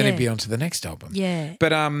 Yeah. Then he'd be on to the next album. Yeah.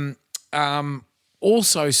 But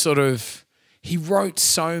also sort of he wrote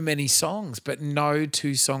so many songs, but no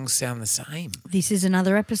two songs sound the same. This is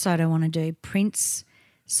another episode I want to do. Prince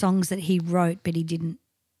songs that he wrote but he didn't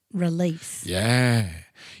release. Yeah.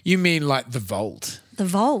 You mean like The Vault? The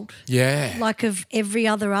Vault. Yeah. Like of every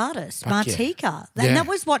other artist. Fuck yeah. Martika. Yeah. And that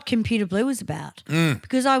was what Computer Blue was about.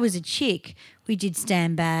 Because I was a chick, we did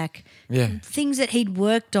Stand Back. Yeah. Things that he'd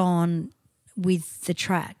worked on with the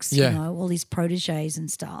tracks, Yeah. you know, all his proteges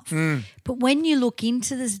and stuff. But when you look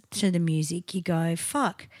into the music, you go,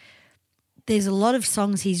 fuck, there's a lot of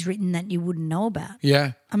songs he's written that you wouldn't know about.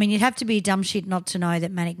 Yeah. I mean, you'd have to be a dumb shit not to know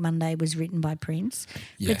that Manic Monday was written by Prince.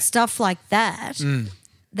 Yeah. But stuff like that,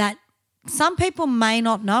 that some people may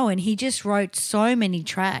not know, and he just wrote so many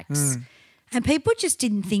tracks. And people just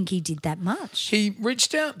didn't think he did that much. He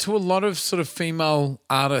reached out to a lot of sort of female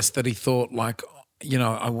artists that he thought like, you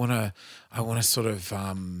know, I want to sort of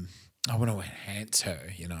I want to enhance her,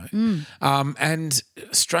 you know. And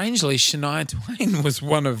strangely, Shania Twain was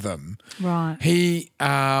one of them. Right. He,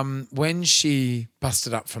 when she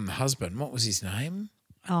busted up from the husband, what was his name?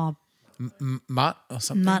 Oh, Mutt or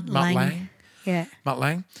something? Mutt Lang. Yeah. Mutt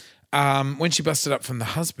Lang. When she busted up from the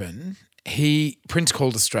husband, Prince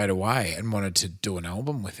called her straight away and wanted to do an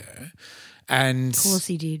album with her. And Of course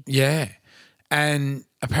he did. yeah. And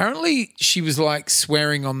apparently she was like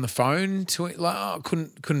swearing on the phone to it, like, oh,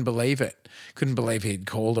 couldn't believe it. Couldn't believe he'd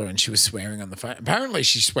called her and she was swearing on the phone. Apparently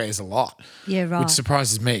she swears a lot. Yeah, right. Which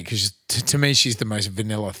surprises me because to me she's the most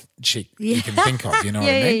vanilla chick you can think of, you know what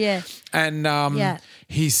I mean? Yeah. And Yeah.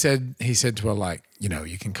 he said to her, like, you know,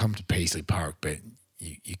 you can come to Paisley Park, but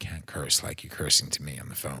you can't curse like you're cursing to me on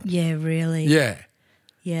the phone. Yeah, really. Yeah.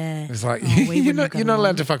 Yeah. It's like, we wouldn't have you're got not along.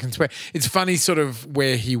 allowed to fucking swear. It's funny sort of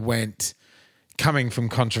where he went coming from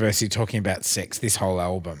controversy talking about sex this whole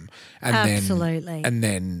album. And Absolutely.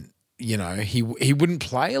 then, you know, he wouldn't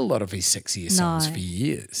play a lot of his sexier songs No. for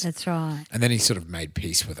years. That's right. And then he sort of made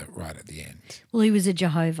peace with it right at the end. Well, he was a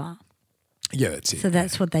Jehovah. Yeah, that's it. So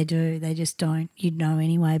that's what they do. They just don't, you'd know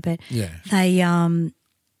anyway. But Yeah. they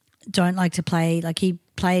don't like to play, like he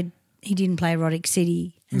didn't play Erotic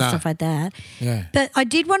City and No. stuff like that. Yeah. But I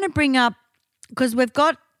did want to bring up, because I've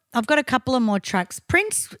got a couple of more tracks.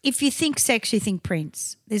 Prince, if you think sex, you think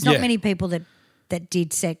Prince. There's not Yeah. many people that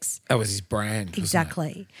did sex. That was his brand. wasn't it?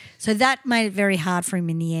 Exactly. So that made it very hard for him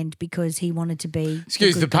in the end because he wanted to be.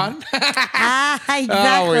 Excuse the good guy. pun. Exactly.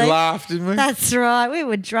 Oh, we laughed, didn't we? That's right. We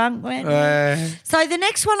were drunk, weren't we? So the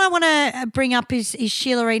next one I want to bring up is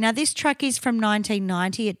Sheila E. Now, this track is from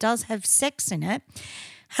 1990. It does have sex in it.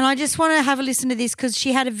 And I just want to have a listen to this because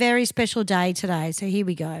she had a very special day today. So here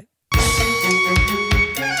we go.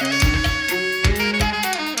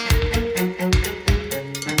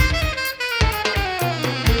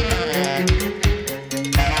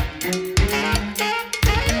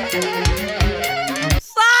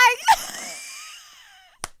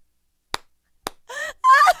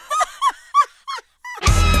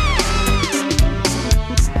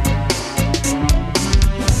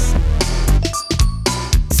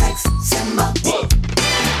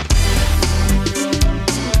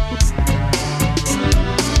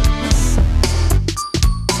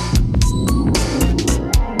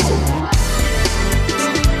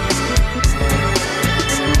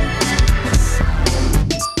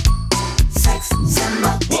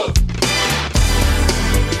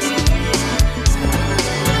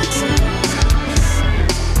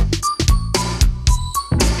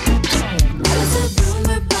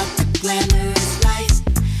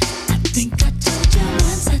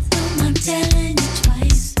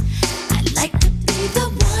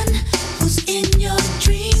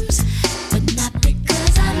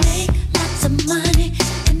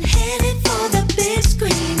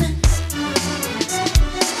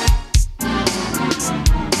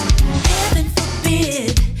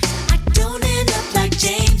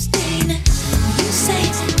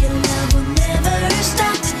 Your love will never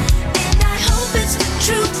stop, and I hope it's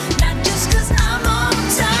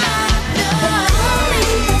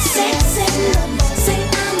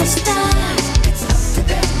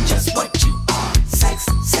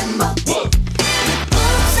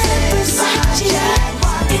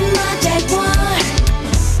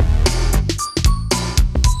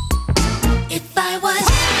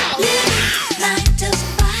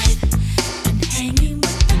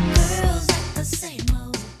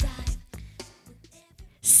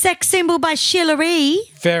Symbol by Sheila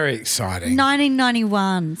E. Very exciting.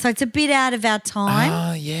 1991. So it's a bit out of our time.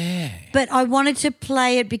 Oh, yeah. But I wanted to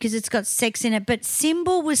play it because it's got sex in it. But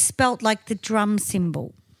symbol was spelt like the drum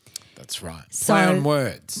symbol. That's right. So- Play on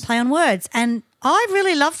words. Play on words. And I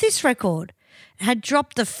really love this record. It had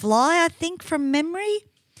Drop the Fly, I think, from memory.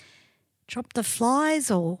 Drop the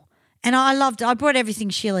Flies and I loved it. I brought everything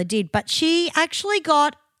Sheila did. But she actually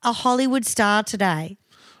got a Hollywood star today.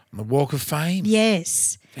 On the Walk of Fame.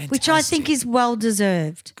 Yes. Which I think Fantastic. is well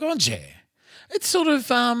deserved. God, yeah. It's sort of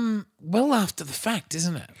well after the fact,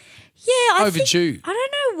 isn't it? Yeah. Overdue. I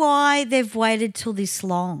don't know why they've waited till this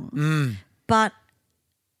long. But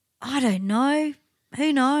I don't know.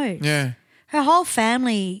 Who knows? Yeah. Her whole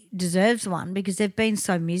family deserves one because they've been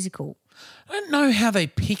so musical. I don't know how they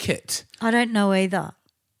pick it. I don't know either.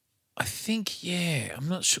 I think, yeah, I'm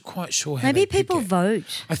not quite sure how Maybe they pick people it.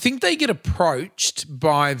 vote. I think they get approached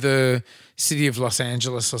by the city of Los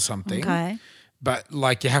Angeles or something. Okay. But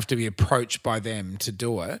like you have to be approached by them to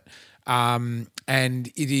do it. And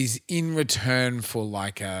it is in return for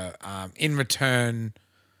like a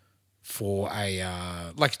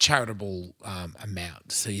like a charitable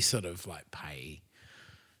amount. So you sort of like pay,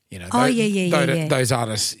 you know. Oh, yeah. Those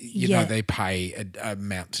artists, you Yeah. know, they pay an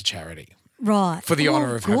amount to charity. Right. For the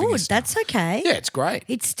honour of having a good. star. That's okay. Yeah, it's great.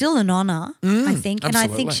 It's still an honour, I think. And I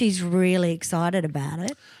think absolutely. she's really excited about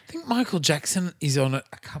it. I think Michael Jackson is on it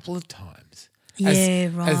a couple of times. Yeah,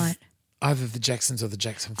 right. Either the Jacksons or the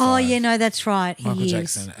Jackson 5. Oh, yeah, no, that's right. He Michael is.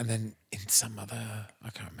 Jackson. And then in some other, I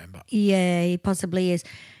can't remember. Yeah, he possibly is.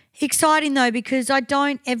 Exciting, though, because I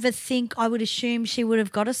don't ever think I would assume she would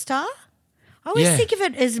have got a star. I always Yeah. think of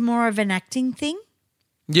it as more of an acting thing.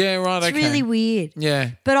 Yeah, right, It's okay. really weird.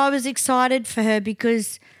 Yeah. But I was excited for her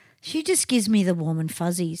because she just gives me the warm and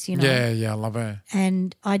fuzzies, you know. Yeah, I love her.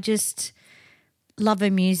 And I just love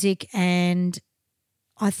her music, and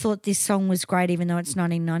I thought this song was great even though it's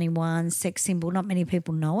 1991, Sex Symbol. Not many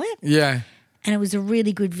people know it. Yeah. And it was a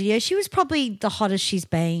really good video. She was probably the hottest she's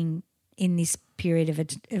been in this period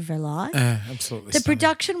of her life. Absolutely. The stunning.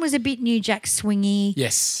 production was a bit New Jack swingy.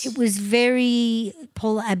 Yes. It was very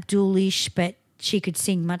Paula Abdul-ish, but she could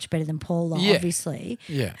sing much better than Paula, Yeah. obviously.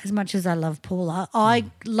 Yeah. As much as I love Paula. I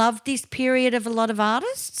love this period of a lot of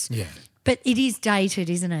artists. Yeah. But it is dated,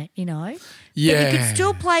 isn't it? You know? Yeah. But you could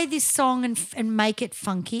still play this song and make it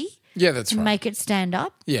funky Yeah, that's and right. make it stand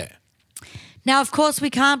up. Yeah. Now, of course, we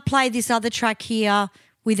can't play this other track here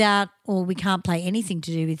we can't play anything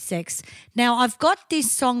to do with sex. Now, I've got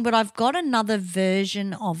this song, but I've got another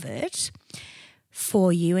version of it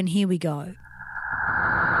for you, and here we go.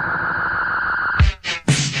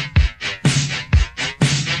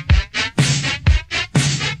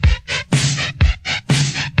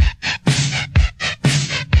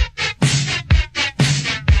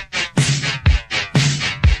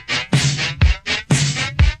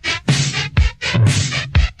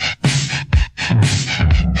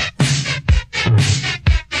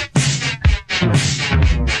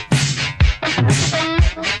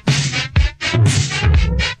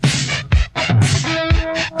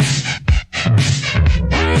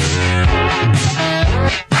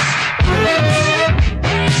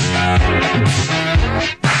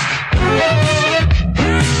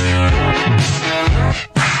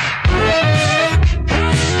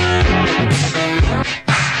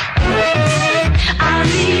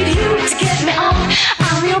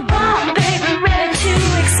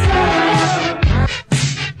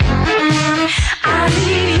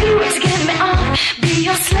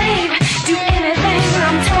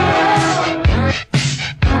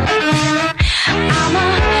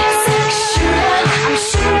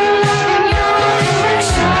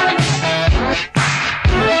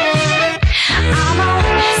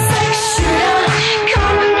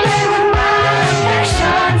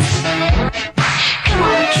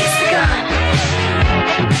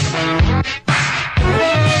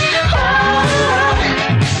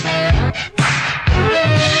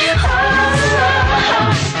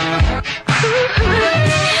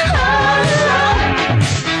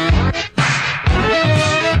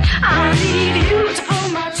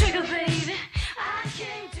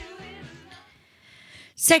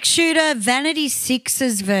 Sex Shooter, Vanity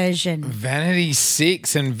Six's version. Vanity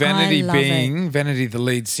Six, and Vanity I love being Vanity, the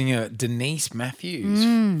lead singer, Denise Matthews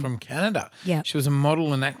from Canada. Yep. She was a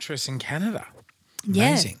model and actress in Canada. Yeah.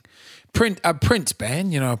 Amazing. A Prince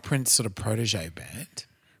band, a Prince sort of protege band.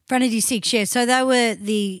 Vanity Six, yeah. So they were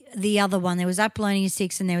the other one. There was Apollonia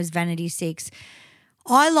Six and there was Vanity Six.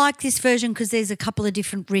 I like this version because there's a couple of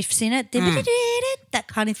different riffs in it. That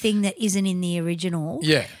kind of thing that isn't in the original.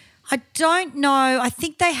 Yeah. I don't know. I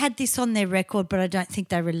think they had this on their record, but I don't think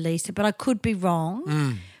they released it. But I could be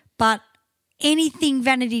wrong. but anything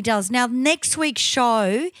Vanity does. Now, next week's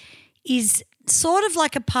show is sort of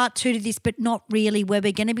like a part 2 to this, but not really, where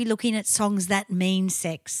we're going to be looking at songs that mean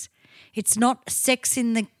sex. It's not sex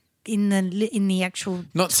in the actual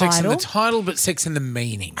Not title. sex in the title, but sex in the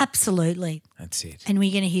meaning. Absolutely. That's it. And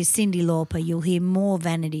we're going to hear Cyndi Lauper. You'll hear more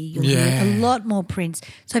Vanity. You'll Yeah. hear a lot more Prince.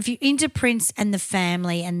 So if you're into Prince and the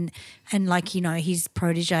family and like, you know, his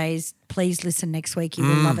proteges, please listen next week. You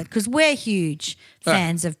will love it, because we're huge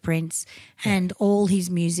fans of Prince and all his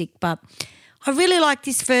music. But I really like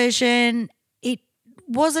this version. It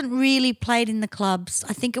wasn't really played in the clubs.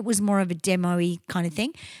 I think it was more of a demo-y kind of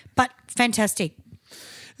thing, but fantastic.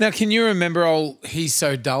 Now, can you remember He's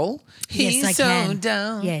So Dull? Yes, He's I so can.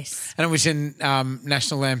 dull. Yes. And it was in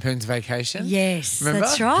National Lampoon's Vacation. Yes, Remember?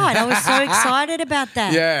 that's right. I was so excited about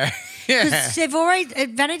that. Yeah. Yeah. Because they've already, at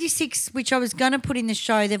Vanity 6, which I was going to put in the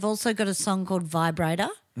show, they've also got a song called Vibrator,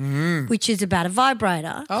 which is about a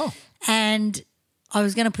vibrator. Oh. And I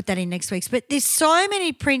was going to put that in next week's. But there's so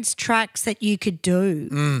many Prince tracks that you could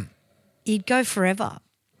do. You'd go forever,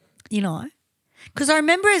 you know. Because I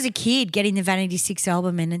remember as a kid getting the Vanity 6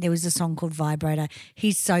 album and there was a song called Vibrator,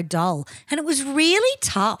 He's So Dull. And it was really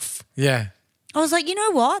tough. Yeah. I was like, you know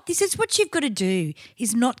what? This is what you've got to do,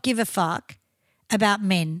 is not give a fuck about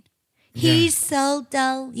men. He's so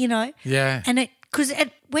dull, you know. Yeah. And because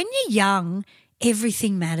when you're young,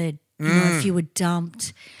 everything mattered. You know, if you were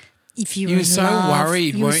dumped, if you were in so love,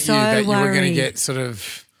 worried, you were weren't so you, that you were going to worried. get sort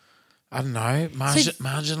of, I don't know,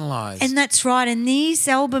 marginalised. And that's right. And these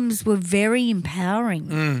albums were very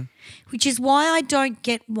empowering, which is why I don't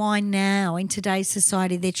get why now in today's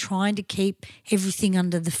society they're trying to keep everything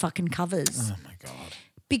under the fucking covers. Oh, my God.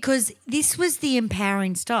 Because this was the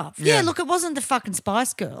empowering stuff. Yeah. Yeah, look, it wasn't the fucking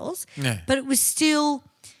Spice Girls, Yeah. but it was still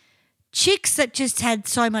chicks that just had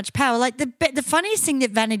so much power. Like the funniest thing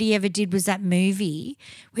that Vanity ever did was that movie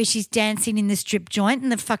where she's dancing in the strip joint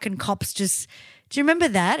and the fucking cops just... Do you remember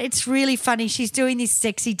that? It's really funny. She's doing this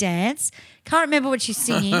sexy dance. Can't remember what she's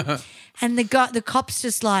singing. And the cop's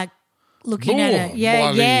just like looking at her. Lord,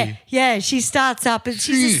 Yeah, bloody- yeah. She starts up and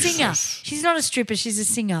she's a singer. Jesus. She's not a stripper. She's a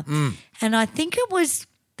singer. And I think it was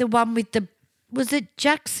the one with was it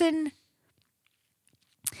Jackson?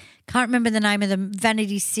 Can't remember the name of the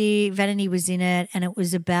Vanity was in it, and it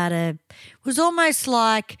was about it was almost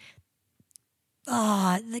like,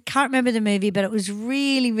 I can't remember the movie, but it was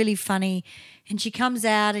really, really funny. And she comes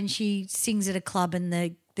out and she sings at a club and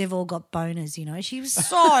they've all got boners, you know. She was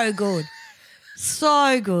so good.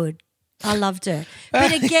 So good. I loved her.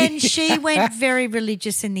 But again, she went very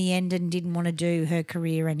religious in the end and didn't want to do her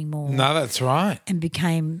career anymore. No, that's right. And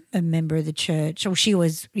became a member of the church. Or she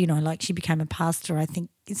was, you know, like she became a pastor, I think.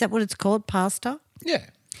 Is that what it's called, pastor? Yeah.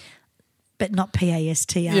 But not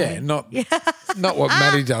PASTA. Yeah, not what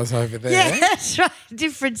Maddie does over there. Yeah, that's right.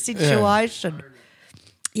 Different situation.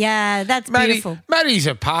 Yeah, that's beautiful. Maddie's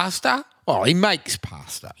a pastor. Oh, he makes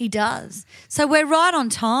pasta. He does. So we're right on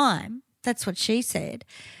time. That's what she said.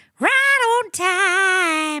 Right on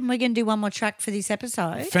time. We're going to do one more track for this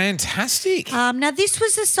episode. Fantastic. Now, this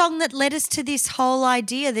was the song that led us to this whole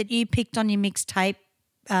idea that you picked on your mixtape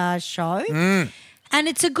show. And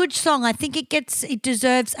it's a good song. I think it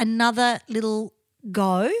deserves another little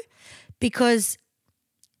go because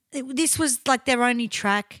this was like their only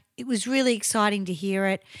track. It was really exciting to hear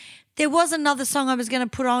it. There was another song I was going to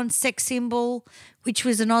put on, Sex Symbol, which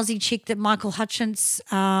was an Aussie chick that Michael Hutchence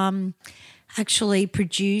actually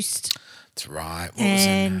produced. That's right. What was her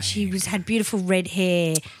name? And she had beautiful red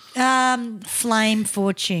hair. Flame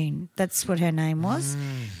Fortune, that's what her name was.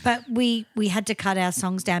 But we had to cut our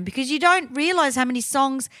songs down because you don't realise how many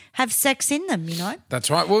songs have sex in them, you know. That's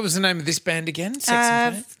right. What was the name of this band again? Sex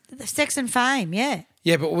and Fame? Sex and Fame, yeah.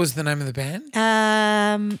 Yeah, but what was the name of the band?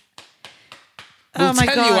 Oh We'll my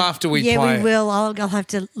tell God. you after we play Yeah, it. we will. I'll have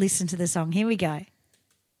to listen to the song. Here we go.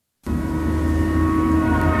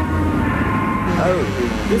 Oh,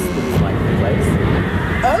 this looks like the place.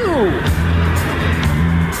 Oh!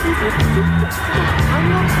 I'm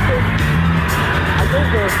not sure. I don't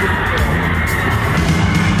know if this is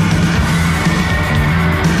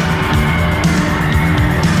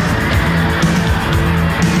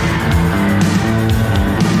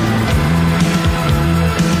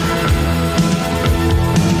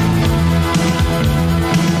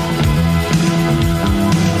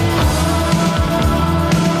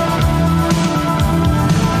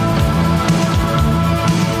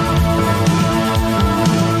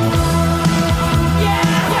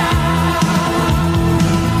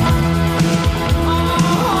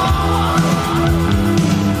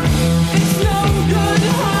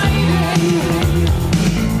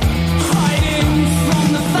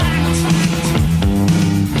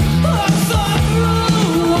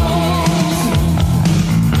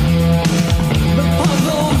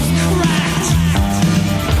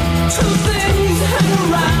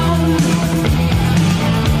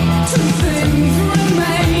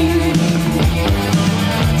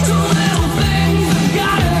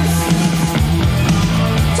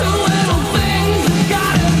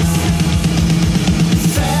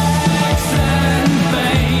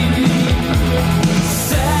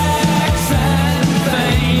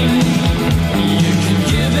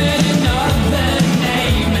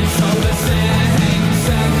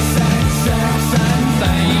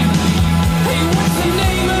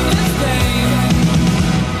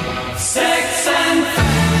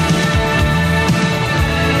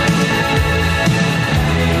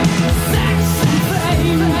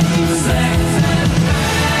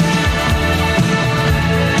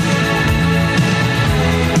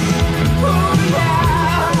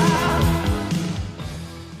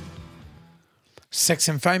Sex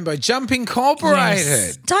and Fame by Jump Incorporated.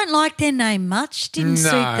 Yes. Don't like their name much. Didn't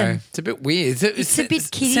suit them. It's a bit weird. It's a bit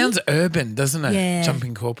kiddie. It sounds urban, doesn't it? Yeah. Jump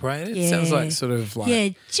Incorporated. Yeah. It sounds like sort of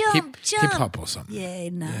like jump. hip hop or something. Yeah,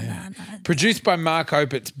 no. Produced by Mark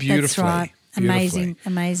Opitz beautifully. That's right. Beautifully.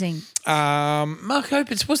 Amazing. Mark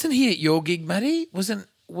Opitz, wasn't he at your gig, Matty? Wasn't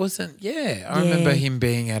I remember him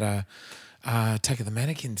being at a Attack of the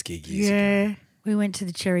Mannequins gig years ago. Yeah. We went to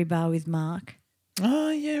the Cherry Bar with Mark Oh,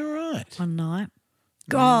 yeah, right. one night.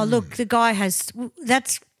 Oh, look, the guy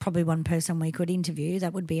that's probably one person we could interview.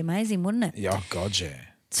 That would be amazing, wouldn't it? Yeah, oh, God, yeah.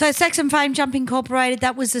 So Sex and Fame, Jump Incorporated,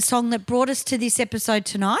 that was the song that brought us to this episode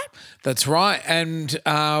tonight. That's right. And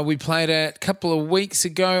we played it a couple of weeks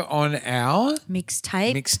ago on our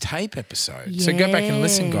mixtape episode. So go back and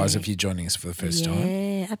listen, guys, if you're joining us for the first time.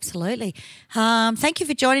 Yeah, absolutely. Thank you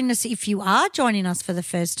for joining us. If you are joining us for the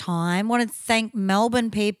first time, want to thank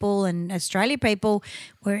Melbourne people and Australia people.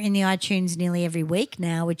 We're in the iTunes nearly every week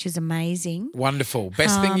now, which is amazing. Wonderful.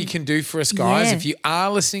 Best thing you can do for us, guys, yeah. if you are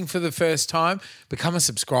listening for the first time, become a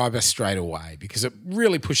subscriber straight away because it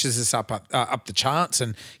really pushes us up the charts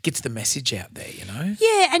and gets the message out there, you know?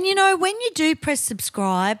 Yeah, and when you do press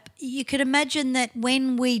subscribe, you could imagine that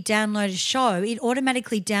when we download a show, it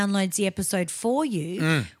automatically downloads the episode for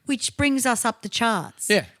you, which brings us up the charts.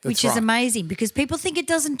 Yeah, that's which is right. amazing because people think it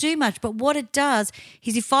doesn't do much, but what it does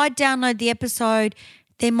is if I download the episode,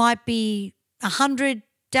 there might be 100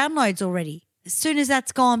 downloads already. As soon as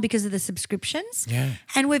that's gone because of the subscriptions. Yeah.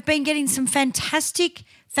 And we've been getting some fantastic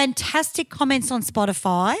comments on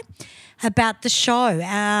Spotify about the show.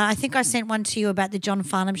 I think I sent one to you about the John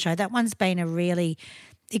Farnham show. That one's been a really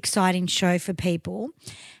exciting show for people.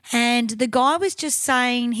 And the guy was just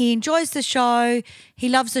saying he enjoys the show, he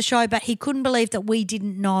loves the show, but he couldn't believe that we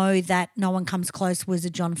didn't know that No One Comes Close was a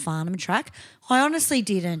John Farnham track. I honestly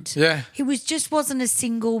didn't. Yeah. He wasn't a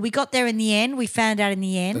single. We got there in the end. We found out in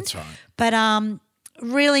the end. That's right. But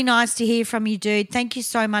really nice to hear from you, dude. Thank you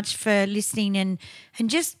so much for listening and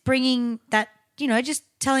just bringing that, just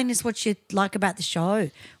telling us what you like about the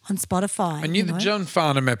show on Spotify. I knew the John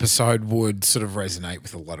Farnham episode would sort of resonate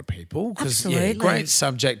with a lot of people because, Absolutely. great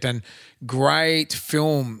subject and great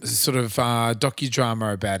film, sort of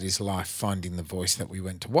docudrama about his life, Finding the Voice, that we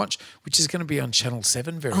went to watch, which is going to be on Channel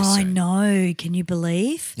 7 very soon. I know. Can you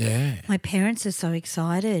believe? Yeah. My parents are so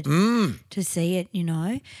excited to see it,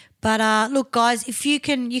 But look, guys, if you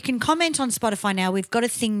can comment on Spotify now. We've got a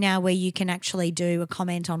thing now where you can actually do a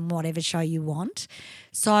comment on whatever show you want.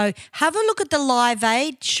 So have a look at the Live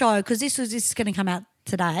Aid show because this is going to come out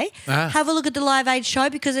today. Have a look at the Live Aid show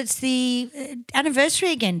because it's the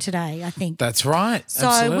anniversary again today, I think. That's right. So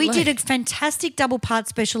Absolutely. we did a fantastic double part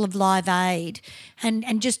special of Live Aid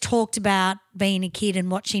and just talked about being a kid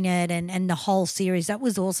and watching it and the whole series. That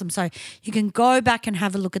was awesome. So you can go back and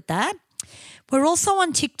have a look at that. We're also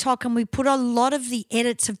on TikTok and we put a lot of the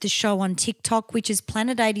edits of the show on TikTok, which is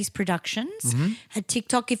Planet 80s Productions at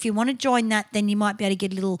TikTok. If you want to join that, then you might be able to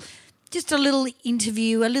get a little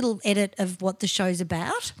interview, a little edit of what the show's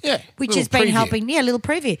about. Yeah, which little has been preview. helping. Yeah, a little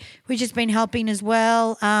preview, which has been helping as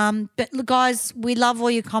well. But look, guys, we love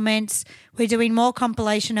all your comments. We're doing more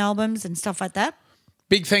compilation albums and stuff like that.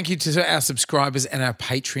 Big thank you to our subscribers and our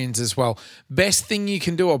Patreons as well. Best thing you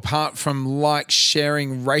can do apart from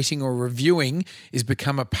sharing, rating or reviewing is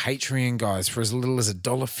become a Patreon, guys, for as little as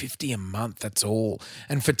 $1.50 a month. That's all.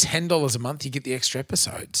 And for $10 a month, you get the extra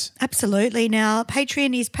episodes. Absolutely. Now,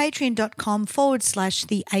 Patreon is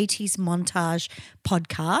patreon.com/the 80s Montage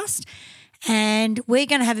podcast. And we're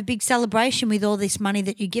going to have a big celebration with all this money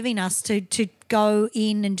that you're giving us to go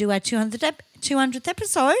in and do our 200th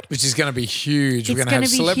episode. Which is going to be huge. We're It's going to have gonna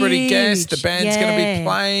be celebrity guests. The huge. band's going to be Yeah.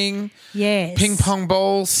 playing. Yes. Ping pong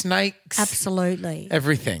ball, snakes. Absolutely.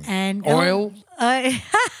 Everything. And oil.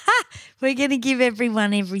 We're going to give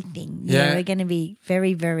everyone everything. Yeah. We're going to be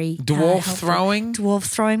very, very Dwarf helpful. throwing. Dwarf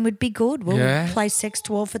throwing would be good. We'll play sex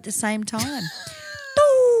dwarf at the same time.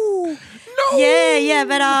 Ooh. No. Yeah.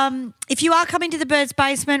 But if you are coming to the Birds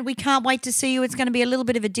Basement, we can't wait to see you. It's going to be a little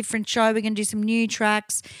bit of a different show. We're going to do some new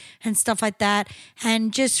tracks and stuff like that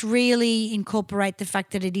and just really incorporate the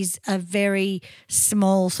fact that it is a very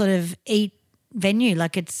small sort of eat venue.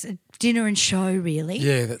 Like it's a dinner and show really.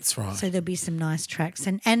 Yeah, that's right. So there'll be some nice tracks.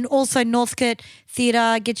 And also Northcote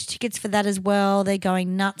Theatre, get your tickets for that as well. They're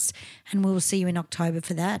going nuts and we will see you in October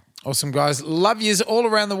for that. Awesome, guys. Love yous all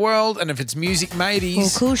around the world. And if it's music mateys, All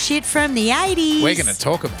cool shit from the 80s. we're going to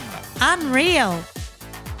talk about it. Unreal.